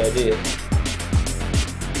a good idea.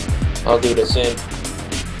 I'll do the same.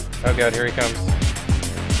 Oh god, here he comes.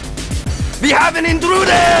 We have an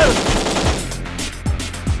intruder!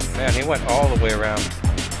 Man, he went all the way around.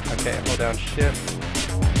 Okay, hold down shift.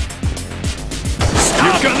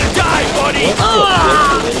 You're gonna die, buddy!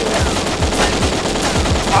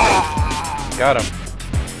 Got him.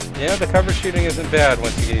 Yeah, the cover shooting isn't bad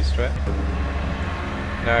once you get used to it.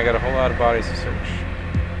 Now I got a whole lot of bodies to search.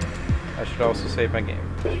 I should also save my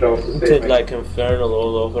game. Did like Infernal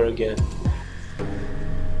all over again.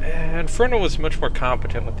 Infernal was much more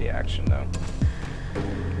competent with the action, though.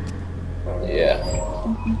 Yeah.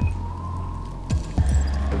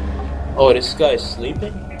 Oh, this guy's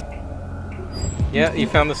sleeping? Yeah, you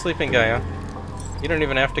found the sleeping guy, huh? You don't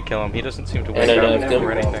even have to kill him. He doesn't seem to wake And I up knifed him.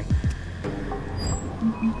 or anything.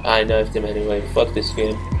 I knifed him anyway. Fuck this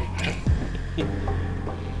game.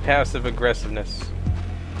 Passive aggressiveness.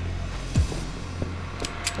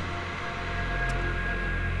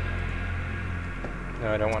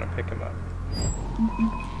 No, I don't want to pick him up.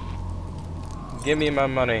 Give me my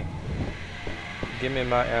money. Give me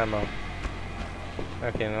my ammo.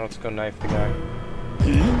 Okay, now let's go knife the guy.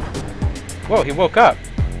 Whoa, he woke up!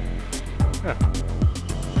 Huh.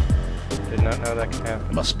 Did not know that could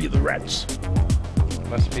happen. Must be the rats.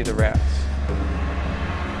 Must be the rats.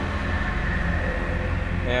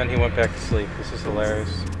 And he went back to sleep. This is hilarious.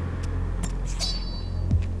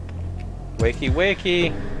 Wakey,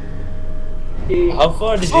 wakey! How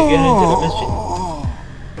far did you get into the mission?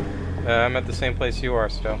 I'm at the same place you are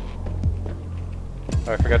still.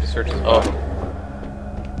 Oh, I forgot to search his body.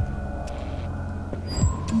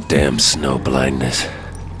 Damn snow blindness.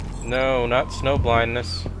 No, not snow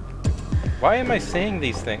blindness. Why am I saying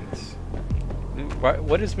these things?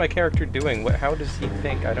 What is my character doing? How does he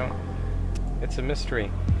think? I don't... It's a mystery.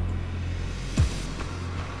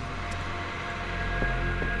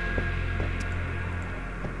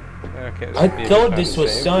 Okay, I thought this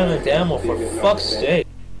was silent ammo, for fuck's sake.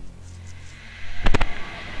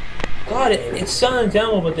 God, it's silent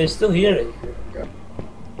ammo, but they still hear it.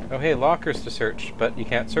 Oh hey, lockers to search, but you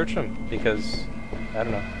can't search them because... I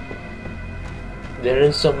don't know. They're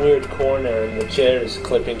in some weird corner and the chair is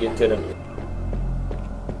clipping into them.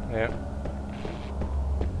 Yeah.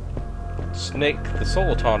 Snake the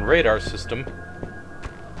Soliton radar system.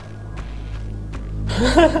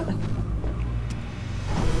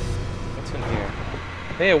 What's in here?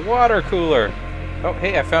 Hey, a water cooler! Oh,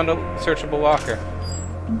 hey, I found a searchable locker.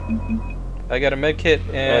 I got a med kit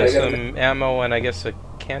and some ammo and I guess a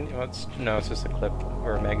candy... Well, no, it's just a clip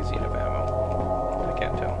or a magazine of ammo. I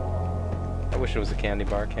can't tell. I wish it was a candy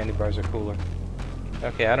bar. Candy bars are cooler.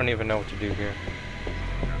 Okay, I don't even know what to do here.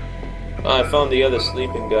 I found the other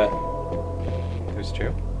sleeping guy. There's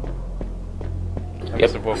two? I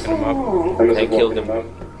must have woken him up. I killed him.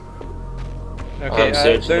 Okay,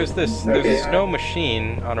 there's a snow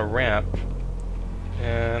machine on a ramp,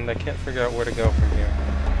 and I can't figure out where to go from here.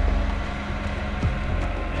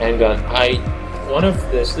 Hang on, one of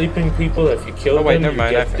the sleeping people, if you kill them, never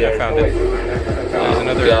mind, I found it. There's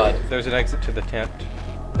another, God. There's an exit to the tent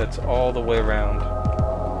that's all the way around.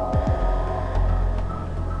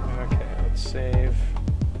 Okay, let's save.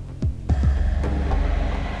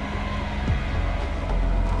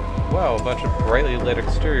 Wow, a bunch of brightly lit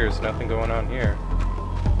exteriors, nothing going on here.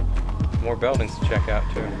 More buildings to check out,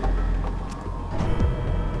 too.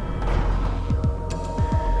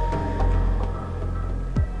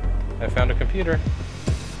 I found a computer.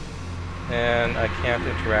 And I can't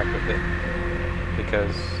interact with it.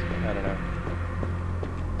 Because, I don't know.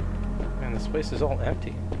 Man, this place is all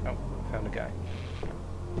empty. Oh, found a guy.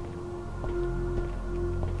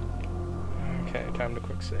 Okay, time to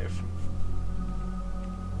quick save.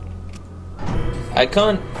 I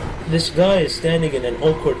can't... This guy is standing in an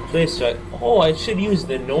awkward place, so I should use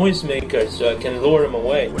the noisemaker so I can lure him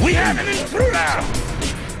away. We have an intruder!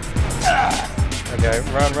 Okay,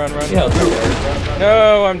 run. Yeah, I'll do that.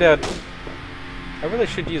 No, I'm dead. I really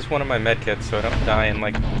should use one of my medkits so I don't die in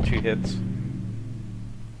like 2 hits.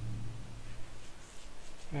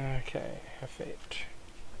 Okay, F8.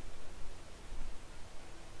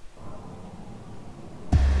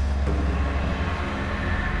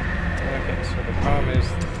 Okay, so the problem is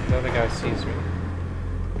the other guy sees me.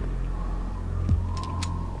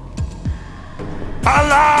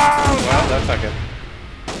 Alarm! Well, that's not good.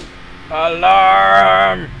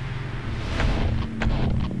 Alarm!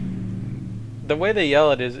 The way they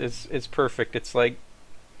yell it is perfect. It's like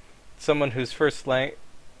someone whose first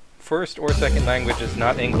or second language is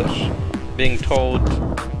not English being told,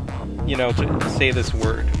 you know, to say this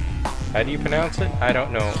word. How do you pronounce it? I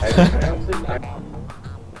don't know. Okay,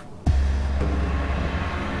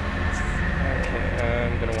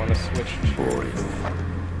 I'm gonna want to switch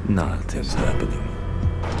to... Nothing's happening.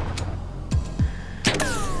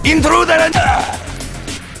 Intruder!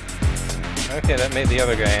 Okay, that made the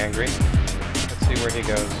other guy angry. Let's see where he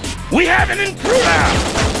goes. We have an intruder!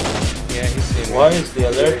 Yeah, he's seen me. Why is the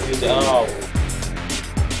alert music? Oh.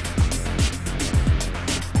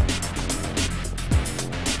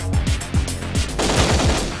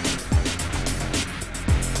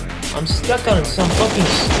 I'm stuck on some fucking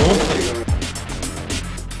snow thing.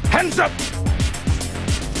 Hands up!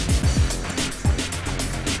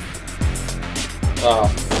 Oh.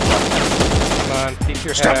 Come on, peek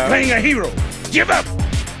your head Stop out. playing a hero! Give up!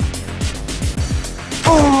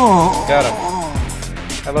 Got him.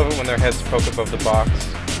 I love it when their heads poke above the box.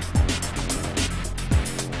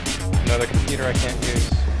 Another computer I can't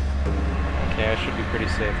use. Okay, I should be pretty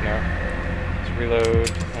safe now. Let's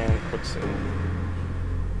reload and quick save.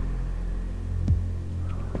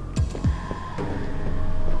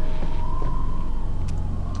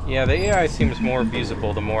 Yeah, the AI seems more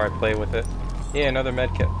abusable the more I play with it. Yeah, another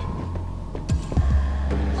medkit.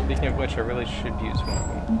 Speaking of which, I really should use one of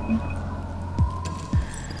them.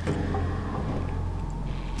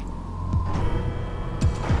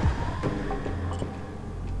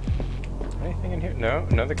 Anything in here? No,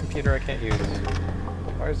 another computer I can't use.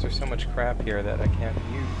 Why is there so much crap here that I can't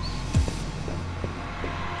use?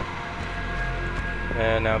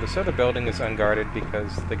 And now this other building is unguarded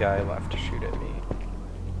because the guy left to shoot at me.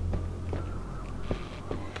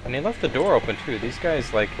 And he left the door open too. These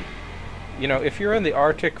guys, like, you know, if you're in the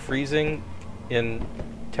Arctic freezing in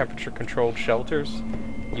temperature-controlled shelters,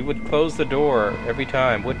 you would close the door every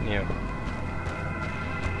time, wouldn't you?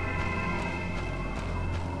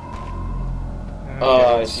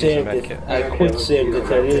 I saved it. I quick saved it. It's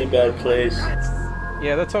a really bad place.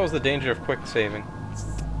 Yeah, that's always the danger of quick saving.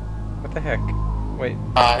 What the heck? Wait.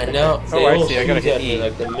 No. Oh, I see. I gotta hit E.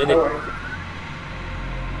 Like the minute.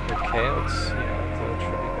 Okay, let's see.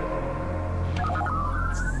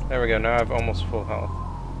 There we go, now I have almost full health.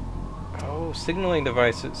 Oh, signaling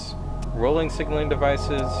devices. Rolling signaling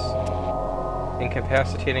devices,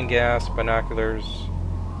 incapacitating gas, binoculars,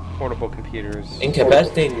 portable computers.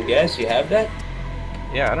 Incapacitating gas, you have that?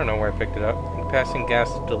 Yeah, I don't know where I picked it up. Incapacitating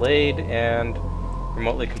gas delayed and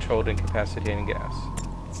remotely controlled incapacitating gas.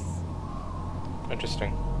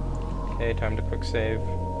 Interesting. Okay, time to quick save.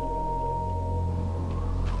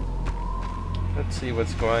 Let's see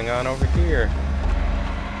what's going on over here.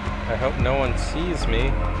 I hope no one sees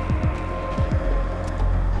me.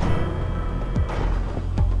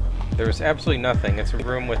 There's absolutely nothing. It's a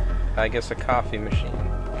room with, I guess, a coffee machine.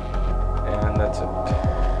 And that's it.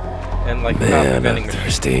 And like a coffee vending machine.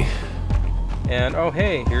 Thirsty. And oh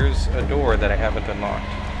hey, here's a door that I haven't unlocked.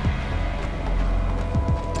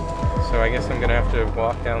 So I guess I'm gonna have to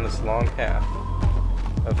walk down this long path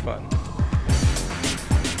of fun.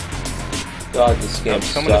 God, this game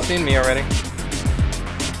sucks. Someone has seen me already.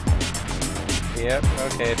 Yep,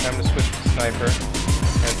 okay, time to switch to sniper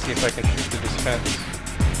and see if I can shoot through this fence.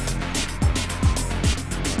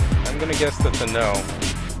 I'm gonna guess that's a no,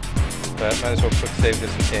 but might as well quick save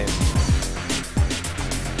just in case.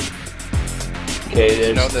 Okay,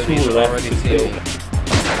 there's note that two he's left already to seen kill. me.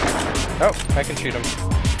 Oh, I can shoot him.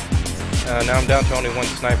 Now I'm down to only one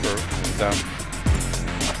sniper down.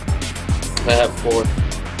 I have 4.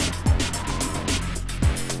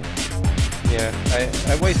 Yeah,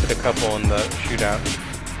 I wasted a couple in the shootout.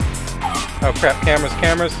 Oh crap, cameras.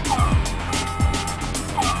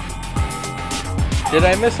 Did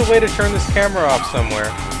I miss a way to turn this camera off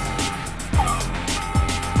somewhere?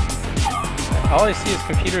 All I see is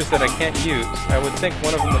computers that I can't use. I would think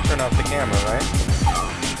one of them would turn off the camera, right?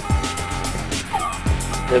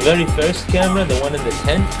 The very first camera, the one in the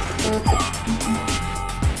tent?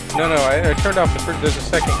 No, I turned off the first. There's a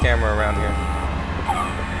second camera around here.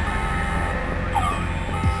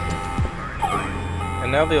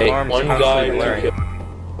 And now the alarm's constantly blaring.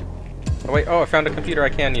 Oh wait, I found a computer I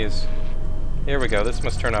can use. Here we go, this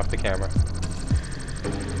must turn off the camera.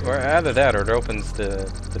 Or either that or it opens the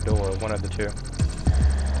door, one of the two.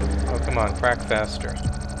 Oh come on, crack faster.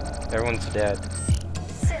 Everyone's dead.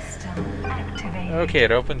 System activated. Okay,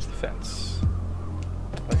 it opens the fence.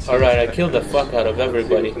 Alright, I killed the fuck out of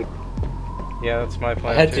everybody. Yeah, that's my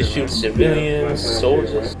plan. I had to shoot civilians,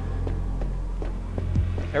 soldiers.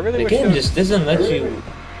 I really the wish game just doesn't let you.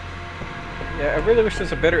 Yeah, I really wish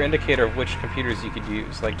there's a better indicator of which computers you could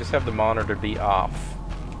use. Like, just have the monitor be off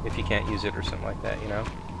if you can't use it or something like that, you know?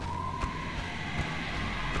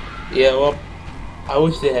 Yeah, well, I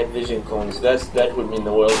wish they had vision cones. That would mean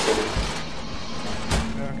the world to me.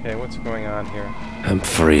 Okay, what's going on here? I'm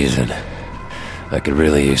freezing. I could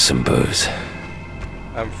really use some booze.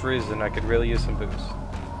 I'm freezing. I could really use some booze.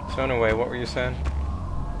 So anyway, what were you saying?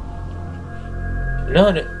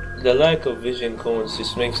 No, the lack of vision cones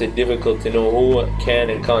just makes it difficult to know who can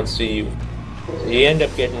and can't see you. So you end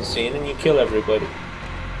up getting seen and you kill everybody.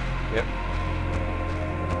 Yep.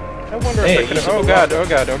 I wonder if I could have... Oh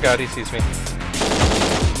god, he sees me.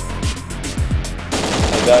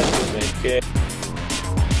 I got you, man. Okay.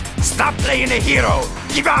 Stop playing a hero!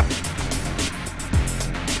 Give up!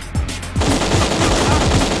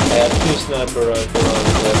 I have 2 sniper rifles.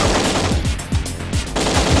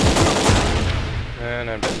 And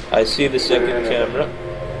I'm dead. I see the second camera.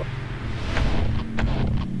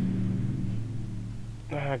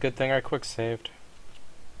 Good thing I quick saved.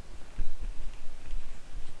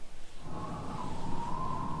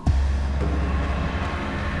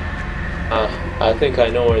 I think I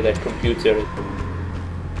know where that computer is.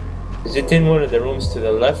 Is it in one of the rooms to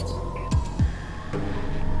the left?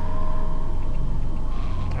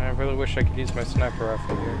 I really wish I could use my sniper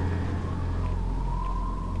rifle here.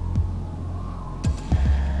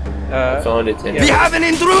 I found it in We have an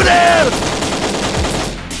intruder!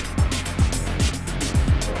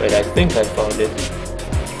 Wait, I think I found it.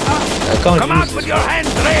 I can't Come use out this with your one.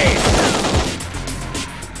 hands raised!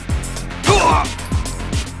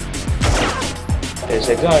 There's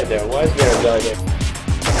a guy there. Why is there a guy there?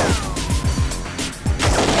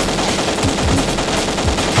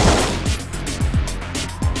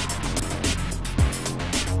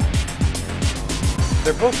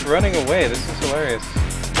 They're both running away. This is hilarious.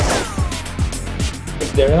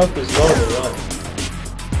 If their health is low, they run.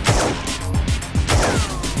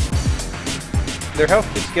 Their health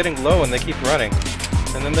keeps getting low and they keep running.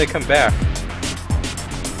 And then they come back.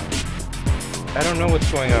 I don't know what's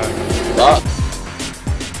going on.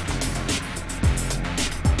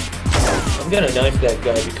 I'm gonna knife that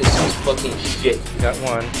guy because he's fucking shit. Got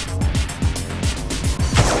 1.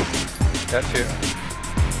 Got 2.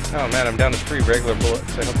 Oh man, I'm down to 3 regular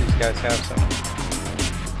bullets. I hope these guys have some.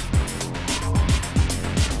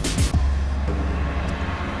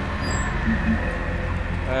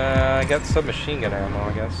 I got submachine gun ammo,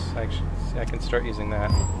 I guess. I can start using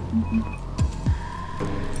that.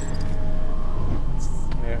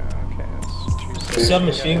 Yeah, okay. That's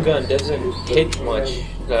Submachine gun doesn't hit much.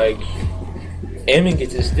 Like, aiming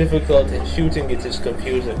it is difficult and shooting it is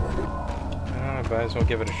confusing. I might as well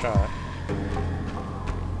give it a shot.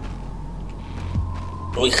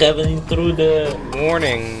 We have an intruder.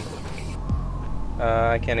 Warning.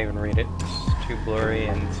 I can't even read it. It's too blurry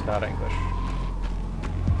and it's not English.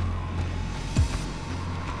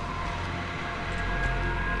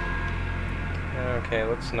 Okay,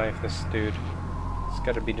 let's knife this dude. It's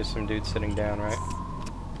gotta be just some dude sitting down, right?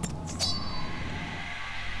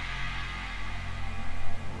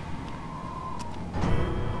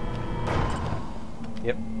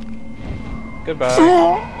 Yep.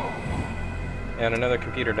 Goodbye. And another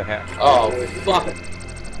computer to hack. Oh, fuck.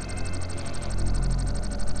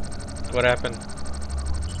 What happened?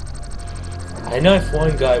 I knifed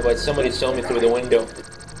one guy, but somebody saw me through the window.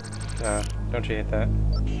 Don't you hate that?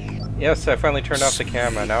 Yes, I finally turned off the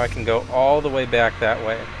camera. Now I can go all the way back that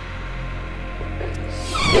way.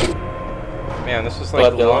 Man, this was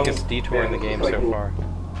like the longest detour in the game so far.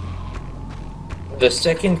 The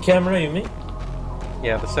second camera, you mean?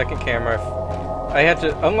 Yeah, the second camera. I had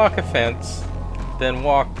to unlock a fence, then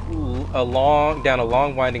walk down a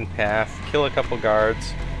long winding path, kill a couple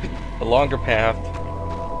guards, a longer path,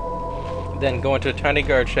 then go into a tiny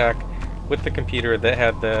guard shack with the computer that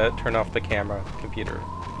had the turn off the camera computer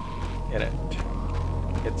in it.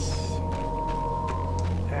 It's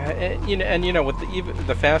with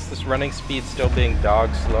the fastest running speed still being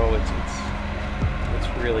dog slow, it's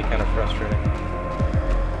really kind of frustrating.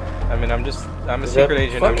 I mean, I'm a secret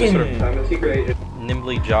agent. I'm just sort of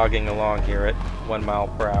nimbly jogging along here at 1 mile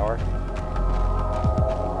per hour.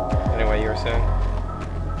 Anyway, you were saying?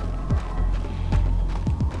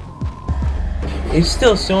 He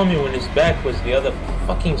still saw me when his back was the other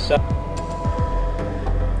fucking side.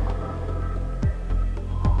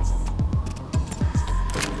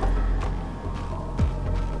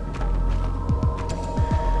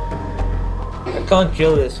 I can't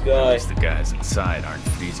kill this guy. At least the guys inside aren't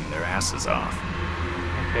freezing their asses off.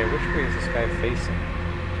 Okay, which way is this guy facing?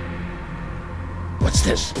 What's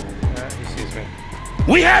this? He sees me.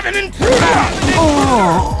 We have an intruder!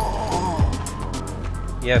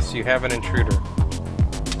 Yes, you have an intruder.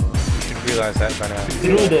 You should realize that by now.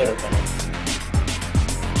 Intruder.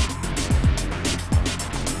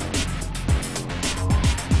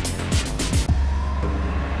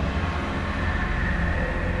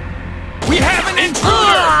 We have an intruder!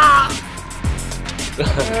 The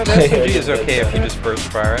SMG is okay if you just burst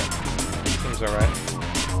fire it. Seems alright.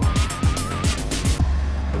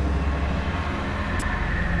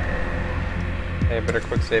 Hey, I better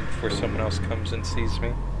quick save before someone else comes and sees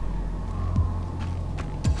me.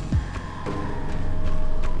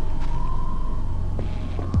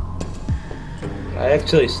 I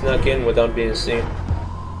actually snuck in without being seen.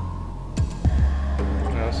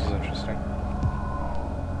 Oh, this is interesting.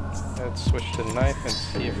 Let's switch to knife and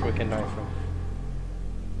see if we can knife him.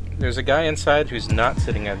 There's a guy inside who's not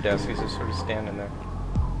sitting at a desk, he's just sort of standing there.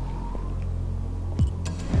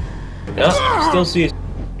 Yeah, still sees.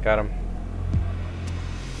 Got him.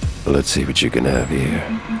 Let's see what you can have here.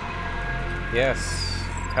 Yes.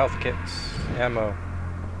 Health kits. Ammo.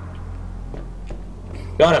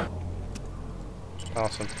 Got him.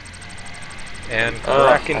 Awesome. And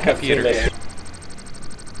cracking computer.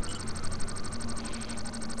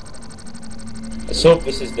 Let's hope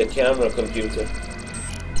this is the camera computer.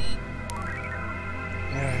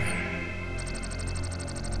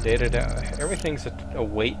 Data down. Everything's a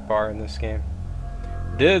weight bar in this game.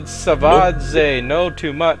 Did Savadze know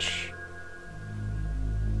too much?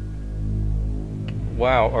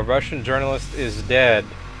 Wow, a Russian journalist is dead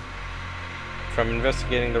from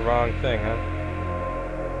investigating the wrong thing, huh?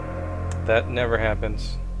 That never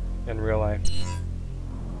happens in real life.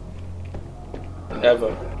 Ever.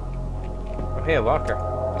 Oh, hey, a locker.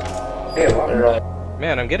 Hey, a locker. Right.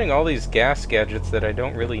 Man, I'm getting all these gas gadgets that I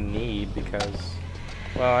don't really need because,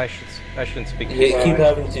 well, I shouldn't speak. You keep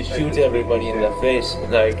having to shoot everybody in the face,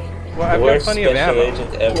 like well, I've the worst got plenty of special ammo.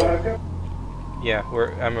 agent ever. Yeah,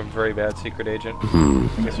 I'm a very bad secret agent.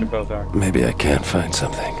 I guess we both are. Maybe I can find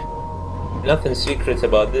something. Nothing secret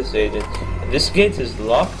about this agent. This gate is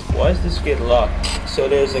locked. Why is this gate locked? So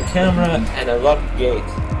there's a camera and a locked gate.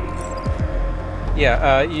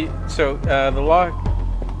 Yeah, the lock...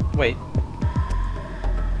 Wait.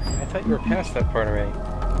 I thought you were past that part already.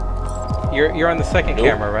 You're on the second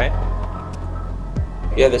camera, right?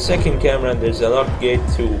 Yeah, the second camera, and there's a locked gate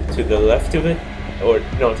to the left of it. Or,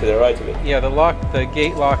 no, to the right of it. Yeah, the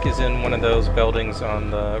gate lock is in one of those buildings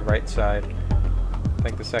on the right side. I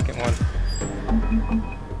think the second one.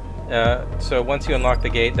 So once you unlock the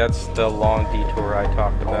gate, that's the long detour I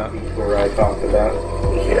talked about.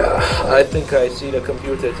 Yeah, I think I see the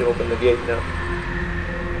computer to open the gate now.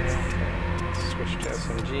 Let's switch to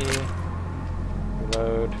SMG.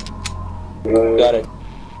 Reload. Got it.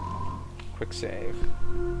 Quick save.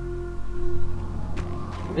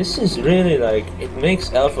 This is really like, it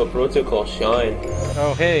makes Alpha Protocol shine.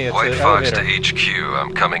 Oh hey, it's White an Fox to elevator. HQ,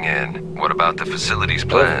 I'm coming in. What about the facility's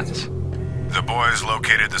plans? The boys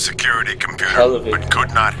located the security computer, but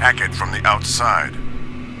could not hack it from the outside.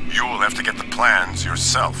 You will have to get the plans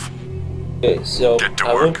yourself. Okay, so Get to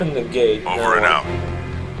I'll work. open the gate. Over and out.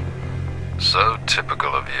 So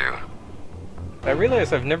typical of you. I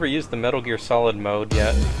realize I've never used the Metal Gear Solid mode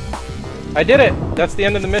yet. I did it! That's the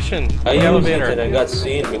end of the mission. I The used elevator. it and I got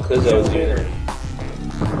seen because I was using it.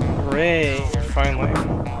 Hooray! Finally.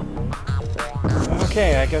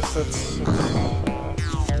 Okay, I guess that's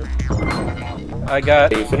I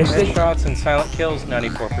got headshots and silent kills,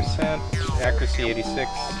 94%, accuracy 86.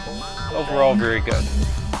 Overall, very good.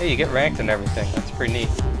 Hey, you get ranked and everything. That's pretty neat.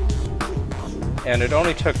 And it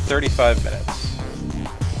only took 35 minutes.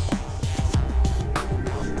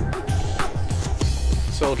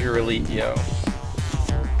 Soldier Elite, yo.